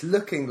made. And it's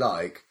looking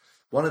like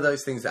one of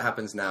those things that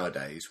happens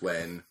nowadays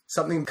when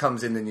something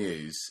comes in the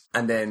news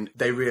and then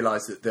they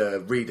realise that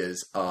the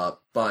readers are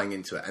buying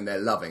into it and they're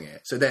loving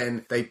it. So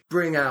then they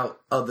bring out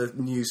other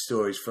news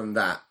stories from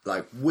that,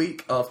 like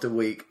week after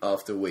week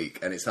after week.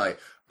 And it's like,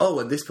 oh,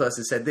 and this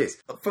person said this.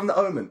 From The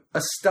Omen,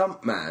 a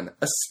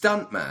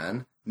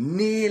stuntman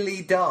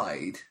nearly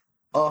died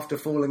after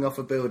falling off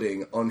a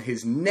building on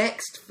his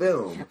next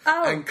film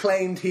and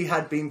claimed he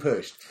had been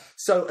pushed.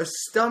 So a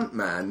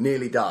stuntman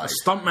nearly died.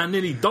 A stuntman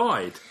nearly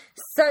died?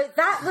 So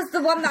that was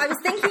the one that I was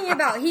thinking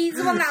about. He's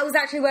the one that was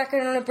actually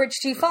working on A Bridge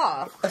Too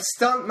Far. A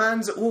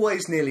stuntman's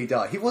always nearly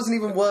died. He wasn't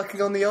even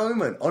working on The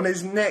Omen, on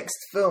his next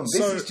film.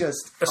 This is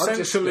just...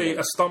 Essentially,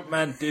 a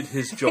stuntman did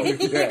his job.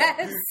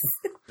 Yes.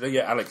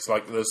 Yeah, Alex,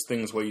 like there's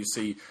things where you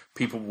see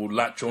people will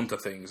latch onto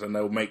things and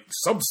they'll make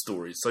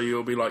sub-stories. So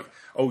you'll be like,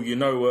 oh,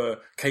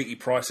 Katie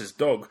Price's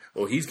dog,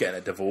 or he's getting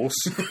a divorce,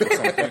 or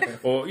something.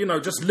 Or,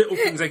 just little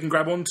things they can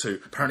grab onto.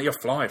 Apparently a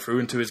fly flew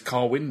into his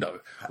car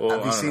window. Or,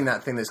 have you seen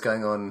that thing that's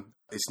going on?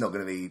 It's not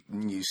going to be a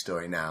news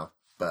story now,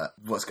 but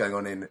what's going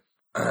on in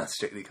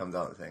Strictly Come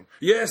Dancing?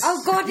 Yes! Oh,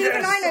 God,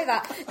 even I know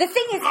that. The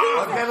thing is...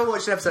 I've never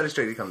watched an episode of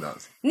Strictly Come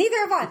Dancing. Neither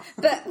have I.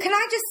 But can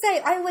I just say,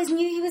 I always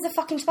knew he was a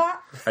fucking twat.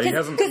 And he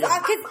hasn't... No.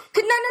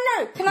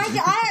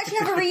 I actually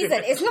have a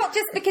reason. It's not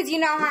just because,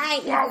 I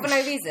hate people for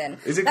no reason.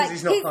 Is it because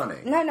he's not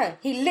funny? No.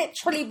 He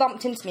literally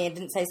bumped into me and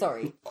didn't say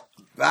sorry.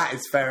 That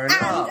is fair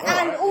enough.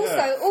 And also,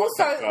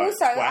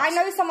 I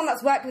know someone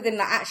that's worked with him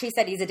that actually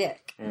said he's a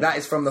dick. That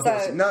is from the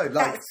horse. No,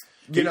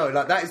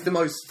 that is the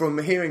most, from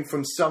hearing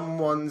from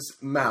someone's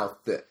mouth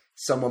that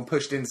someone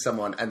pushed in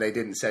someone and they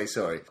didn't say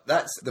sorry.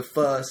 That's the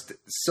first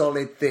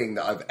solid thing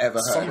that I've ever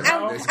heard.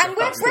 And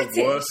we're British.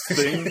 The worst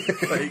thing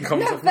that he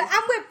comes up with.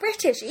 And we're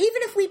British.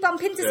 Even if we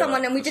bump into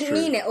someone and we didn't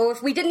mean it, or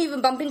if we didn't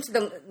even bump into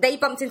them, they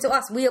bumped into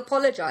us, we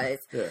apologise.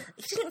 Yeah.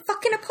 He didn't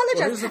fucking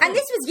apologise. And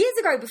this was years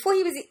ago, before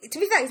he was... To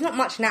be fair, he's not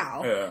much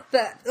now. Yeah.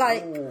 But,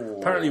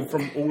 apparently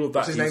from all of that...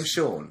 What's his name?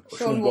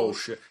 Sean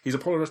Walsh. He's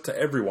apologised to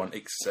everyone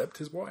except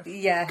his wife.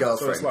 Yeah.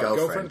 Girlfriend. But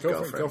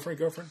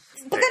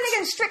then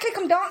again, Strictly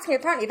Come Dancing,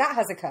 apparently that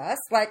has a curse.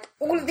 Like,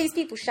 all of these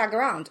people shag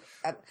around.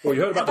 Well,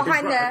 you heard about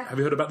have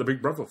you heard about the Big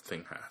Brother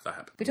thing that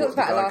happened? We talked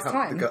about it last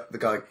time. The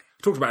guy...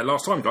 Talked about it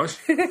last time, guys.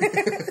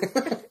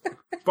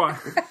 Bye.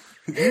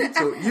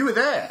 You were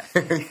there.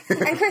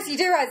 And Chris, you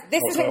do realise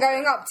this isn't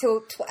going up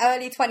till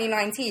early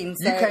 2019.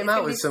 So you came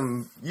out with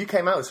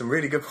some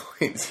really good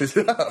points as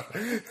well.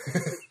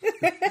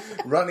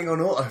 Running on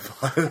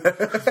autopilot.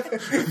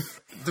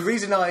 The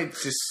reason I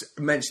just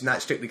mentioned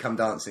that Strictly Come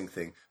Dancing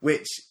thing,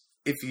 which,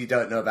 if you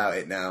don't know about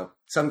it now,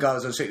 some guy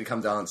was on Strictly Come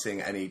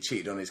Dancing and he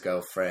cheated on his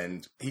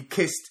girlfriend. He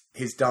kissed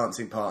his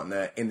dancing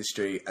partner in the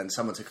street and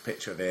someone took a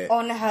picture of it.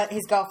 On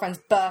his girlfriend's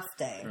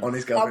birthday. On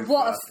his girlfriend's birthday.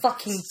 What birthday. a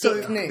fucking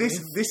dick move.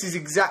 This is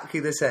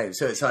exactly the same.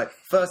 So it's like,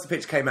 first the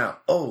picture came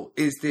out, oh,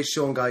 is this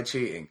Sean guy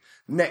cheating?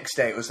 Next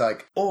day it was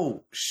like,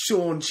 oh,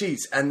 Sean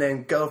cheats. And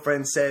then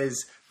girlfriend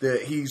says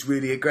that he's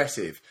really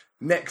aggressive.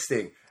 Next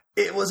thing,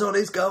 it was on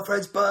his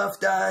girlfriend's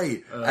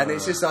birthday. And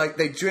it's just like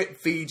they drip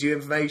feed you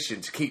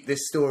information to keep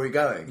this story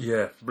going.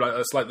 Yeah,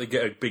 it's like they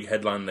get a big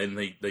headline and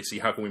then they see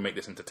how can we make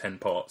this into 10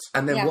 parts.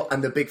 And then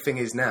and the big thing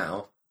is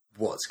now,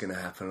 what's going to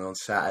happen on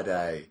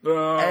Saturday?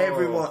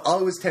 Oh. I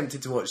was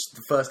tempted to watch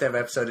the first ever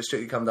episode of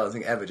Strictly Come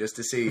Dancing ever just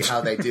to see how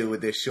they deal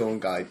with this Sean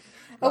guy.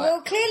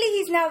 Well, clearly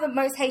he's now the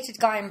most hated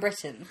guy in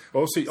Britain.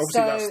 Well, obviously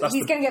that's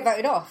he's going to get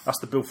voted off. That's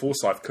the Bill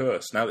Forsyth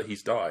curse. Now that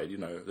he's died,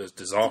 there's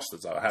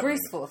disasters that are happening.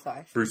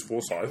 Bruce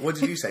Forsyth. What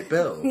did you say,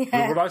 Bill?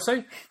 Yeah. What did I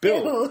say?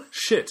 Bill.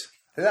 Shit.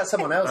 That's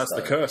someone else. That's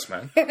the curse,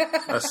 man.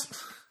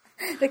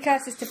 The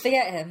curse is to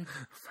forget him.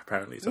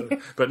 Apparently so.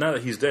 But now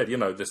that he's dead,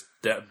 this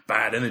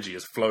bad energy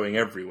is flowing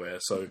everywhere.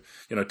 So,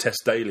 Tess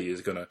Daly is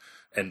going to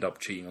end up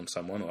cheating on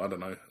someone, or I don't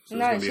know. So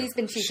no, she's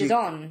been cheated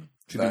on.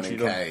 Oh,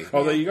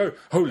 there you go.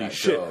 Holy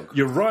shit. Dog.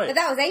 You're right. But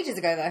that was ages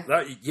ago,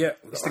 though.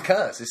 It's the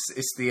curse.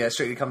 It's the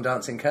Strictly Come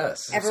Dancing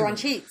curse. Everyone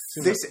cheats.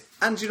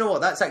 And you know what?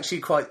 That's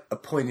actually quite a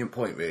poignant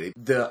point, really.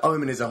 The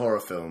Omen is a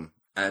horror film,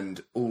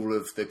 and all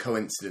of the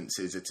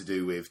coincidences are to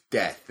do with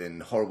death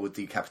and horrible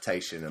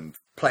decapitation and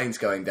planes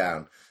going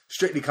down.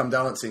 Strictly Come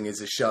Dancing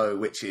is a show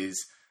which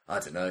is, I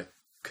don't know,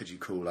 could you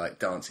call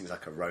dancing's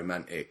like a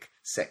romantic,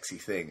 sexy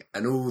thing,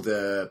 and all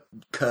the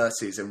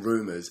curses and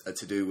rumours are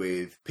to do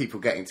with people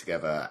getting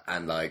together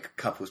and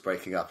couples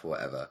breaking up or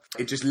whatever.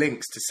 It just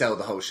links to sell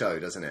the whole show,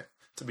 doesn't it?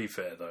 To be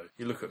fair, though,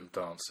 you look at them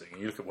dancing, and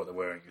you look at what they're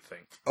wearing, you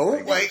think...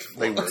 Oh, wait.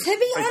 They would. To be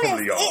They honest,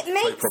 probably are. it They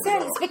makes probably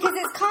sense are. because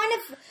it's kind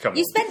Come of...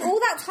 You on. spend all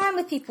that time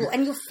with people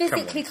and you're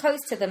physically close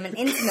to them and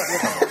intimate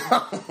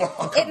with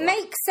them. It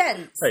makes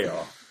sense. They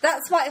are.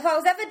 That's why if I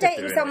was ever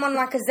dating doing someone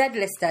like a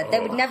Z-lister,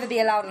 they would Oh. never be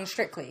allowed on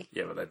Strictly.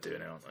 Yeah, but they're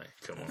doing it, aren't they?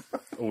 Come on.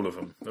 All of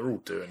them. They're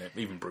all doing it.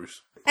 Even Bruce.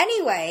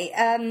 Anyway,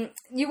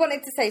 you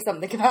wanted to say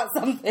something about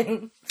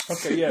something.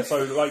 Okay, yeah,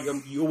 so, like,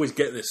 you always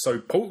get this. So,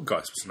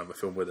 Poltergeist was another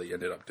film where they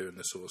ended up doing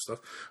this sort of stuff.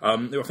 I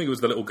think it was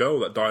the little girl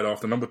that died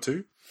after number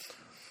 2.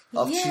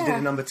 After she Yeah. did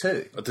a number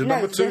 2. I did No,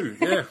 number 2,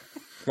 yeah.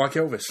 Like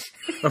Elvis.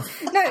 No,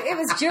 it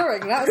was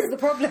during. That was the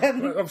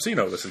problem. I've seen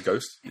Elvis's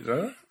ghost. You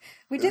know that?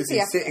 We did Was he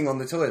the sitting on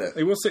the toilet?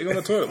 He was sitting on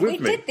the toilet with we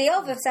me. did the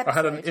Elvis episode. I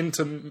had an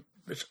intermission.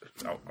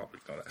 Oh, I'll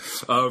ignore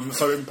that.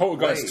 So in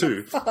Poltergeist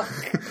 2,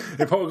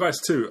 in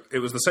Poltergeist 2, it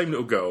was the same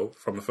little girl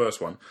from the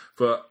first one.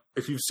 But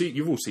if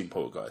you've all seen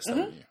Poltergeist,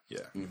 haven't you?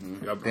 Yeah.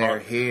 Mm-hmm. They're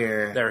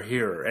here. They're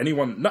here.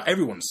 Not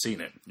everyone's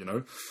seen it, you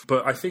know.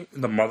 But I think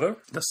the mother,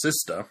 the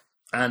sister,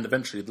 and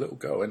eventually the little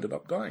girl ended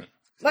up dying.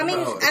 I mean,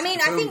 Oh, I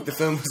think the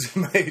film was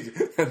made.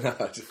 No,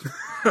 I just-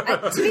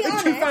 to be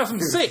honest,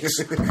 2006.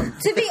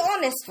 to be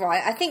honest,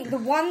 right? I think the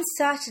one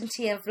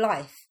certainty of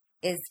life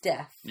is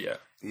death. Yeah.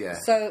 yeah.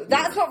 So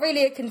that's not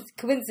really a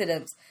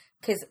coincidence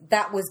because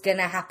that was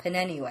gonna happen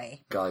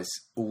anyway. Guys,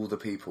 all the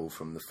people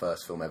from the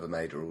first film ever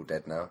made are all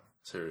dead now.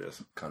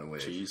 Serious. Kind of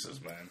weird.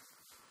 Jesus, man.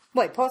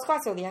 Wait,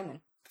 Poltergeist or The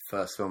Omen?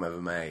 First film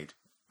ever made.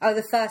 Oh,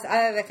 the first.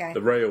 Oh, okay.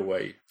 The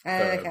railway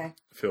Okay.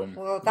 film.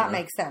 Well, that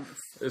makes sense.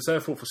 It's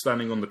their fault for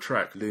standing on the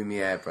track.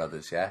 Lumiere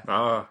brothers, yeah?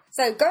 Ah.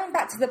 So going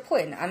back to the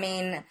point, I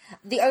mean,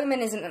 The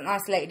Omen isn't an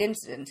isolated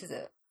incident, is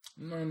it?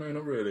 No,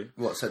 not really.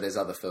 What, so there's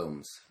other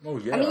films? Oh,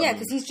 yeah. I mean, yeah,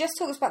 because he's just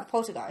talked about the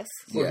Poltergeist.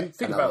 Well, Yeah, you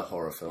think another about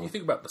horror film. You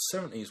think about the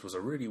 70s was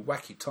a really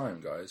wacky time,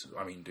 guys.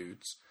 I mean,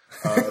 dudes.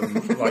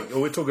 Like,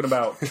 we're talking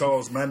about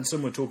Charles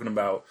Manson. We're talking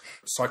about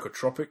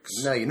psychotropics.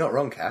 No, you're not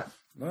wrong, Kat.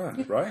 Ah,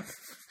 right?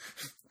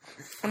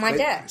 Am I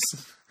deaf?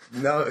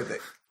 No,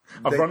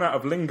 I've run out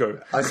of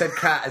lingo. I said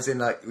cat as in,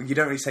 like, you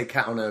don't really say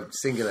cat on a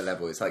singular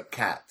level. It's like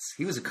cats.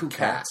 He was a cool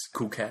cat. Cats.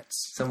 Cool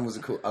cats. Someone was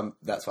a cool...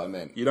 that's what I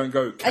meant. You don't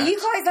go cat. Are you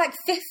guys like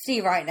 50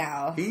 right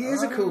now? He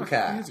is a cool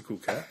cat. He's a cool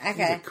cat. Okay.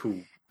 He's a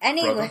cool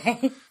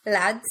Anyway,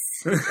 lads.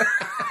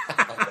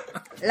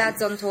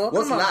 Lads on tour.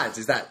 What's Come on. lads?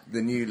 Is that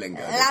the new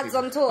lingo? Lads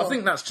on tour. I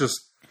think that's just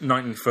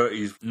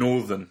 1930s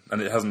Northern,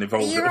 and it hasn't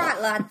evolved. You're at all.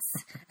 right, lads.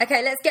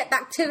 Okay, let's get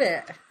back to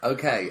it.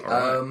 Okay,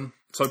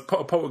 So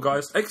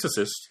Poltergeist,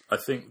 Exorcist, I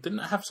think, didn't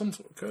it have some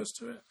sort of curse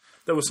to it?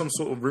 There was some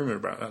sort of rumour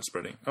about that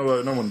spreading.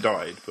 Although no one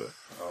died, but...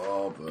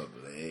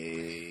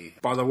 probably.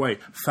 By the way,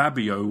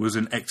 Fabio was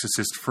in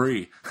Exorcist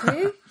 3.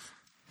 Who?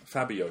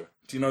 Fabio.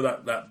 Do you know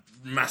that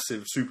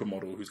massive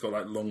supermodel who's got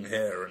like long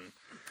hair and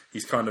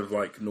he's kind of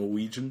like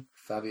Norwegian?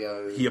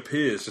 Fabio. He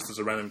appears just as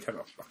a random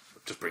camera.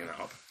 Just bringing that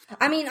up.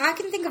 I mean, I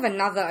can think of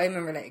another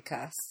Omen-related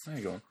curse. There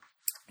you go.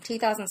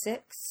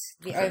 2006,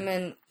 The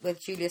Omen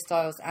with Julia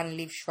Stiles and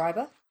Liev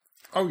Schreiber.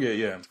 Oh,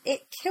 yeah.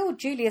 It killed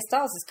Julia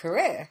Stiles'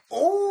 career.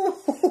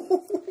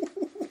 Oh!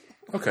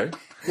 Okay.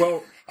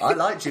 Well, I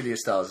like Julia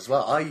Stiles as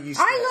well. I like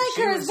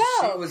her as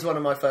well. She was one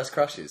of my first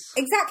crushes.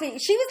 Exactly.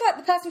 She was like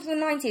the person from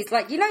the 90s.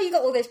 Like, you know, you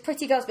got all those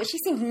pretty girls, but she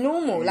seemed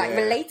normal, like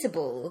Yeah.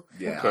 relatable.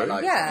 Yeah, Okay. I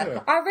like Yeah,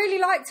 her. I really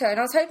liked her, and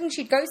I was hoping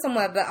she'd go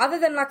somewhere, but other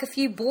than like a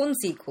few Bourne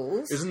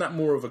sequels, isn't that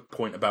more of a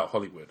point about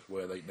Hollywood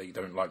where they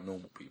don't like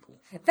normal people?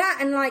 that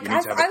and like, You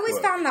need to have a I always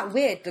quirk. found that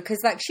weird because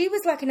like she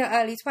was like in her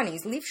early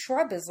 20s. Liev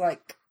Schreiber's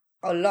like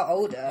a lot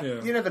older.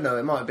 Yeah. You never know.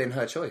 It might have been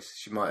her choice.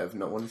 She might have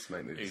not wanted to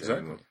make movies Exactly.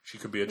 anymore. She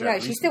could be a Jack No,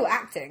 Gleason. she's still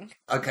acting.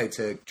 Okay,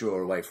 to draw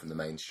away from the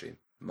mainstream.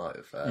 Might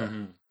have.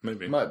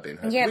 Maybe. Might have been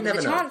her. Yeah, we but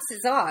never the know.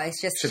 chances are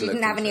it's just Should she look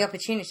didn't have into any it.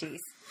 opportunities.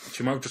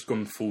 She might have just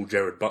gone full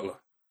Jared Butler,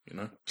 you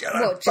know?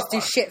 What, just do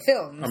shit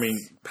films? I mean,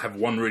 have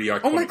one really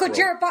iconic oh my god, role.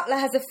 Jared Butler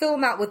has a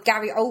film out with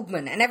Gary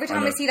Oldman, and every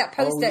time I know. see that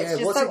poster, Oh, it's yeah.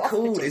 just What's so it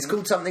called? off-putting. It's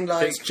called something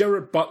like... It's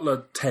Jared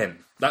Butler 10.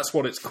 That's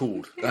what it's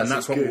called. and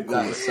that's what we'll call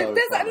That it. is so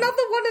There's funny.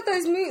 another one of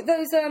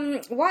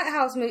those White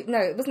House No,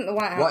 it wasn't the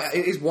White House.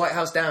 It is White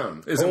House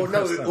Down. Is Or it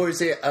no, White House Down? or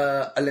is it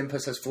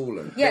Olympus Has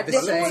Fallen? Yeah, They're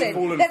they're the same.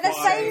 Fallen They're the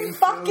Fire. same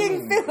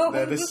fucking film.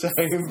 They're the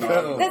same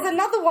film. There's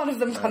another one of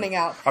them coming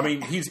out. I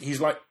mean,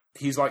 he's like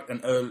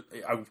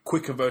a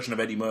quicker version of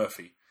Eddie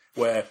Murphy,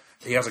 where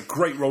he has a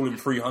great role in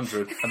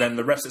 300, and then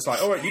the rest it's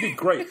like, all right, you did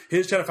great.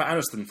 Here's Jennifer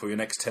Aniston for your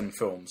next 10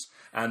 films,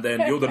 and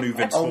then you're the new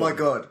Vince Oh Vaughn. my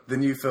god, the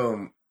new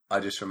film I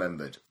just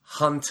remembered.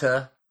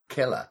 Hunter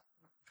Killer.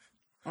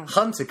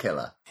 Hunter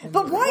Killer.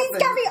 But why is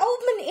Gary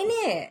Oldman in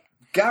it?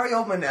 Gary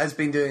Oldman has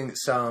been doing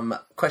some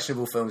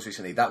questionable films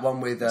recently. That one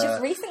with...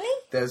 Just recently?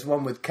 There's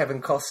one with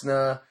Kevin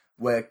Costner,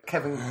 where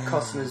Kevin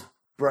Costner's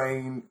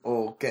brain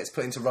or gets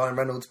put into Ryan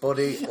Reynolds'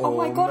 body, or Oh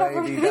my God, I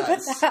maybe remember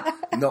that's that.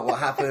 not what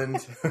happened.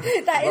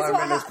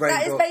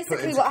 That is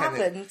basically what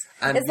happened.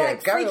 And it's yeah,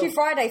 like Gary Freaky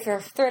Friday for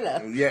a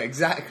thriller. Yeah,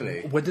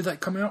 exactly. When did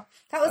that come out?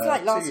 That was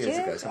like 2 last years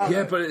year. ago, something.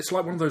 Yeah, but it's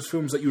like one of those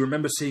films that you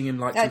remember seeing in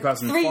like No,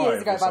 2005. 3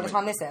 years ago or by the something.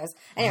 time this airs.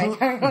 Anyway,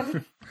 carry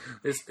on.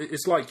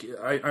 It's like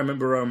I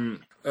remember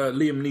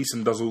Liam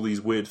Neeson does all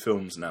these weird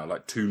films now,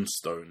 like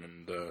Tombstone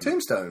and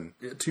Tombstone.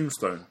 Yeah,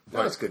 Tombstone.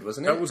 That was good,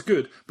 wasn't it? That was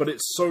good, but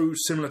it's so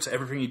similar to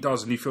everything he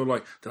does, and you feel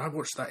like, did I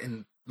watch that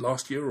in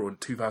last year or in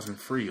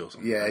 2003 or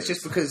something? Yeah, it's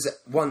just because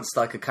once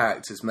like a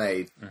character's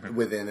made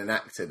within an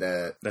actor,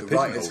 the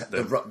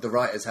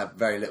writers have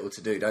very little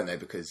to do, don't they?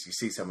 Because you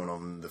see someone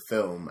on the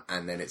film,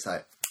 and then it's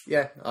like,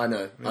 yeah, I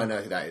know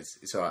who that is.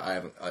 It's all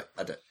right.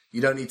 I don't.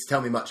 You don't need to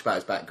tell me much about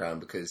his background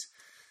because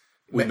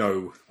we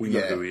know who he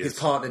is. His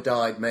partner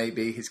died,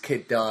 maybe his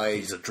kid died.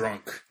 He's a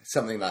drunk.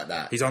 Something like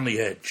that. He's on the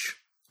edge.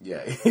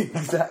 Yeah,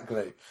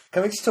 exactly.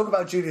 Can we just talk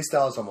about Julia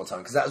Stiles one more time?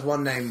 Because that was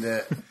one name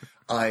that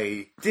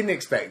I didn't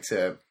expect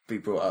to be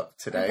brought up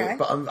today, Okay.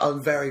 but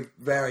I'm very,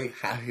 very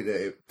happy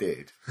that it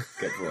did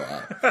get brought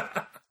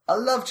up. I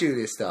love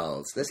Julia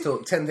Stiles. Let's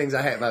talk 10 Things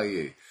I Hate About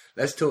You.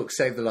 Let's talk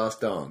Save the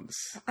Last Dance.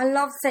 I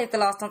love Save the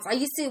Last Dance. I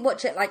used to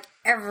watch it like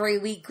every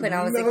week when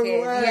I was a No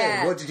kid. way.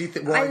 Yeah. What did you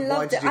think? I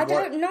loved it. I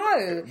don't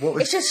know.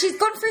 It's just she's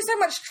gone through so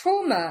much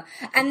trauma,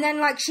 and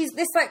then like she's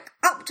this like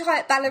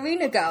uptight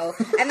ballerina girl,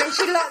 and then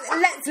she like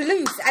lets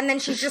loose, and then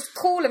she's just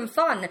cool and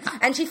fun,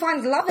 and she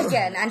finds love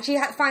again, and she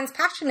finds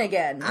passion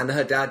again. And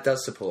her dad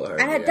does support her.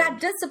 And in her the dad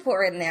end. does support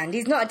her in the end.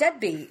 He's not a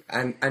deadbeat.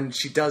 And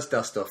she does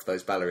dust off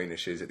those ballerina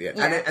shoes at the end.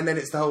 Yeah. And then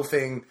it's the whole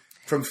thing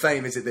from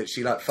Fame, is it that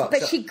she like fucks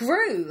But up? she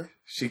grew.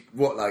 She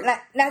what like?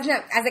 No,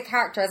 as a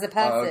character, as a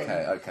person.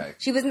 Oh, okay.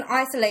 She wasn't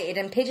isolated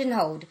and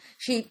pigeonholed.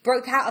 She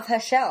broke out of her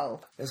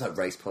shell. There's like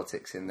race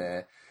politics in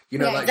there. You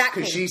know, Yeah, like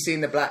exactly. because she's seen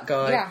the black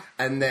guy, Yeah.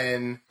 and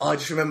then I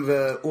just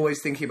remember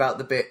always thinking about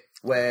the bit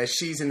where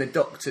she's in the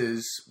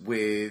doctors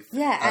with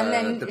And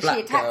then the she black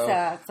attacks girl,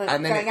 her for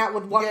and then going out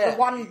with the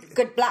one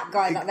good black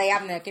guy that they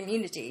have in their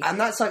community. And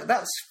that's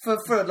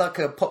for like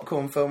a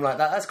popcorn film like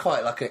that. That's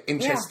quite like an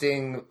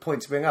interesting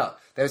point to bring up.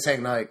 They were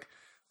saying like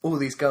all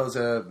these girls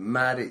are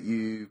mad at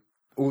you.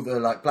 All the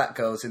like black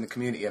girls in the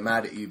community are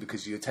mad at you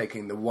because you're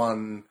taking the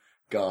one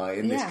guy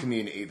in this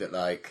community that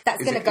like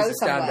That's gonna go is a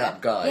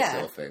stand-up somewhere. guy Yeah.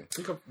 sort of thing.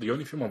 I think the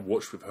only film I've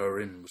watched with her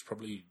in was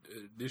probably...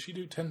 did she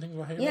do 10 Things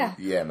I Hate? Yeah.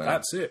 Yeah, man.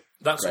 That's it.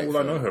 That's Great all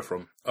I film. know her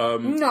from.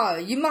 No,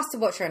 you must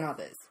have watched her in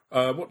others.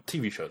 What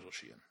TV shows was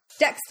she in?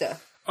 Dexter.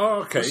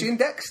 Oh, okay. Was she in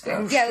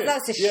Dexter? Yeah, shit.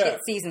 that was a Yeah. shit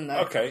season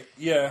though. Okay,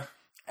 yeah.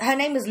 Her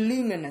name was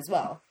Lumen as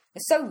well.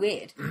 It's so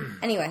weird.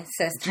 Anyway,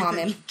 says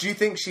Tarmin. Do you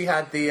think she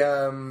had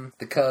the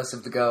curse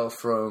of the girl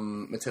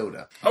from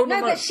Matilda? Oh, No,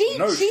 but she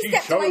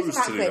stepped away from chose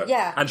that to do clip, that.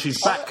 yeah. And she's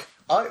back.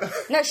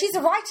 No, she's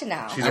a writer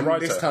now. She's a And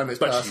writer. this time it's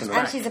but personal. she's And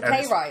back. she's a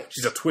it's- playwright.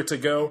 She's a Twitter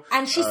girl.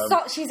 And she's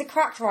a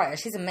cracked writer.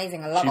 She's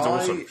amazing. I love She's her.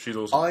 awesome. She's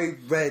awesome. I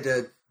read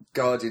a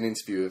Guardian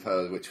interview with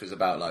her, which was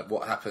about like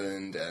what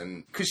happened,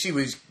 and because she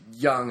was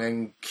young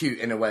and cute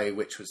in a way,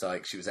 which was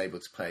like she was able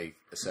to play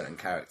a certain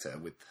character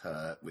with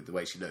the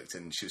way she looked,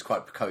 and she was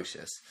quite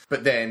precocious.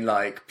 But then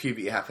like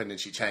puberty happened and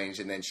she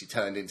changed, and then she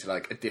turned into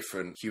like a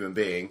different human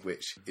being,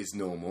 which is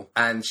normal,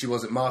 and she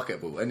wasn't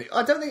marketable. And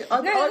I don't think No,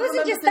 it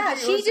wasn't just that.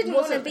 She didn't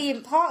want to wasn't-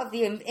 be part of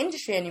the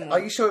industry anymore. Are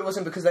you sure it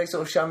wasn't because they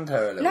sort of shunned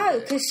her a little No,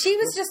 bit? because she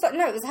was just like,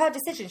 no, it was her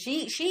decision.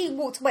 She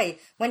walked away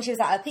when she was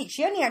at her peak.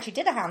 She only actually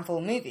did a handful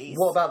of movies.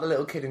 What about the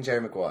little kid in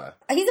Jerry Maguire?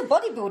 He's a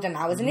bodybuilder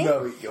now, isn't he?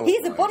 No, oh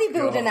he's a my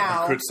bodybuilder God.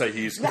 now. Could say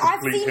he's I've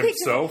complete seen pictures-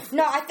 himself.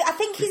 No, I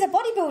think he's a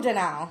bodybuilder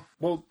now.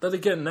 Well, then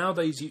again,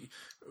 nowadays,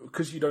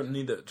 because you don't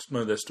need to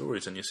know their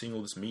stories, and you're seeing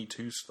all this Me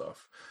Too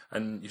stuff,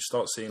 and you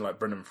start seeing like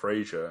Brendan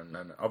Fraser and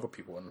other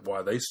people, and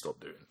why they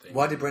stopped doing things.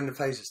 Why did Brendan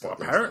Fraser stop?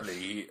 doing stuff?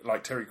 Apparently,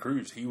 like Terry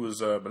Crews, he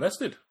was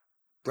molested.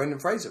 Brendan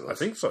Fraser was. I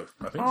think so.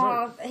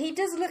 Oh, he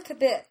does look a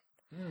bit.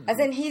 As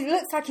in, he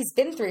looks like he's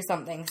been through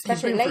something,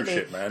 especially been through lately.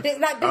 shit, man. But,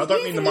 like, I don't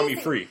years mean and the years-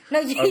 Mummy 3. No,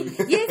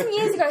 years and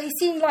years ago, he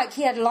seemed like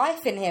he had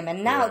life in him,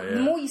 and now Yeah, the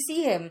more you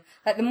see him,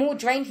 like the more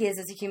drained he is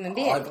as a human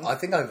being. I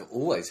think I've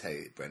always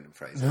hated Brendan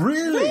Fraser.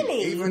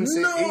 Really? Even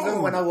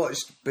when I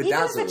watched Even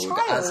as a Bedazzled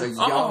child. as a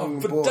young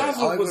boy,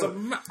 Bedazzled was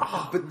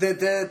but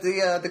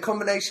the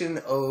combination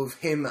of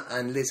him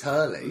and Liz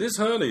Hurley, Liz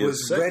Hurley was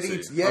is sexy.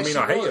 ready. Yeah, I mean, she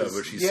I hate her, was.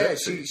 but she's yeah,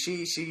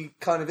 sexy. she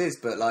kind of is.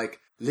 But like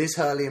Liz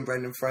Hurley and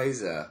Brendan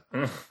Fraser,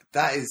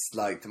 that is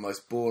like the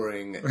most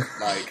boring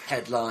like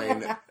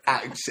headline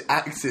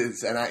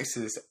actors and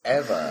actresses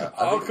ever.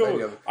 I think maybe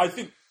cool. I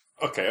think.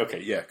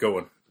 Okay, yeah, go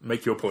on.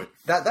 Make your point.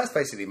 that's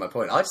basically my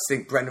point. I just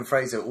think Brendan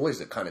Fraser always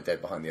looked kind of dead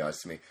behind the eyes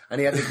to me,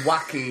 and he had this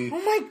wacky. Oh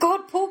my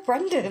god, poor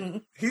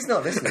Brendan. He's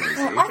not listening, is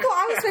he? I thought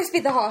I was supposed to be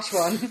the harsh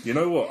one. You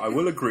know what? I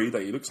will agree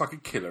that he looks like a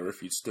killer if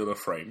he's still a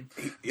frame.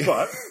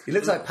 But He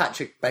looks like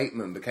Patrick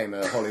Bateman became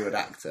a Hollywood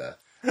actor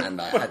and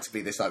like, had to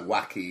be this like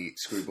wacky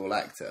screwball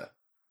actor,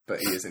 but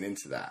he isn't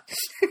into that.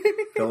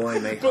 Though I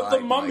may but hide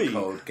the Mummy, my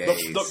cold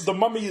gaze. the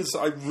Mummy is.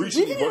 I You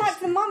recently didn't watched. like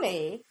the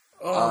Mummy?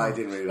 I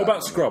didn't really. What like about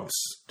Mummy. Scrubs?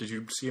 Did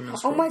you see him in Oh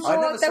Scrubs? my I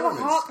god, never they saw were him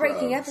in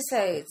heartbreaking Scrubs.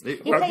 episodes.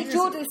 It- He well, played he's-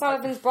 Jordan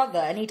Sullivan's brother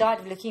and he died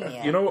of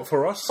leukemia. You know what?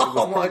 For us, it was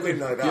Oh, I probably- didn't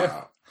know that.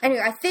 Yeah.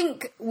 Anyway, I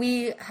think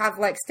we have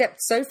like stepped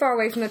so far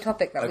away from the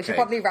topic that we should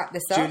probably wrap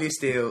this up.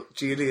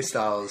 Julia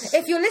Stiles.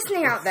 If you're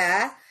listening out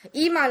there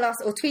email us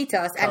or tweet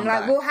us, and Come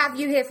like back. we'll have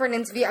you here for an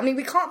interview. I mean,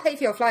 we can't pay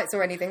for your flights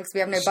or anything because we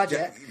have no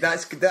budget.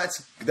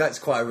 That's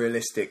quite a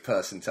realistic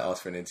person to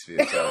ask for an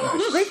interview. So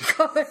Oh my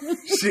god!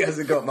 she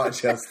hasn't got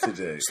much else to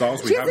do.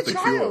 Stars, we She have has a the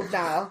child cure.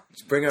 now.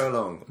 Just bring her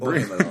along. Or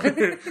him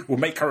along. We'll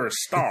make her a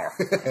star.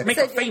 Make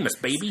her famous,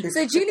 baby.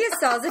 So Julia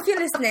Stiles, if you're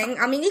listening,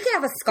 I mean, you could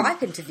have a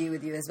Skype interview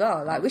with you as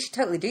well. Like, we should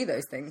totally do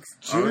those things.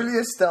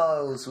 Julia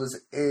Stiles was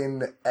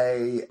in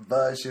a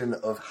version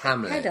of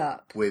Hamlet Head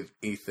up. with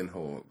Ethan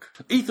Hawke.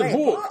 Ethan Wait,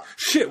 Hawke. what?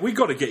 Shit, we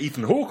got to get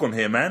Ethan Hawke on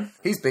here, man.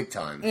 He's big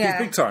time. Yeah.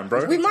 He's big time,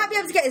 bro. We might be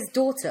able to get his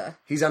daughter.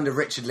 He's under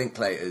Richard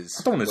Linklater's.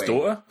 I don't want his wing.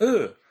 daughter.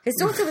 Ugh. His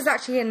daughter was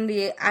actually in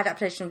the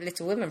adaptation of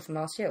Little Women from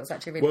last year. It was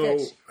actually really Well,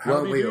 good. how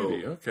Well, did we he all-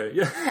 really? Okay,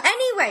 yeah.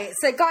 Anyway,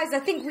 so guys, I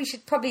think we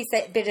should probably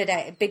say bid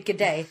good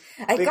day.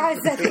 Guys,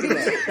 I think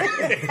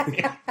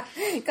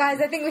guys,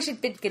 I think we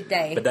should bid good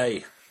day.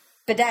 Bidet,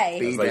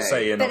 Bidet. as they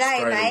say in Bidet,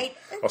 Australia, mate.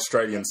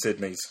 Australian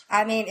Sydney's.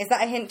 I mean, is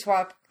that a hint to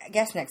our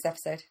guest next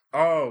episode?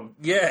 Oh,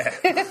 yeah.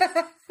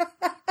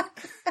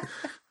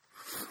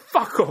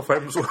 Fuck off,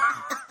 Hemsworth.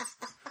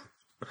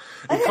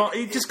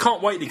 He just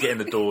can't wait to get in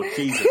the door.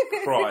 Jesus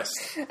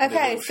Christ.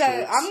 Okay, so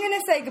I'm going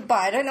to say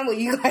goodbye. I don't know what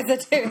you guys are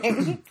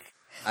doing.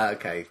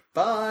 Okay,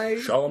 bye.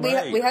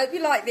 Charlemagne. we hope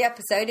you liked the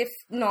episode. If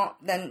not,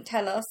 then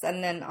tell us,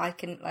 and then I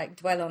can like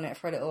dwell on it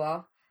for a little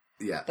while.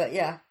 Yeah. But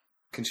yeah.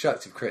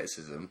 Constructive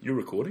criticism. You're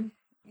recording?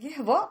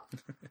 Yeah, what?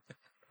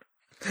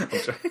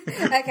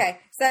 Okay,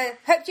 so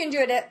hope you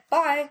enjoyed it.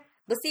 Bye.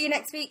 We'll see you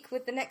next week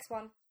with the next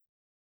one.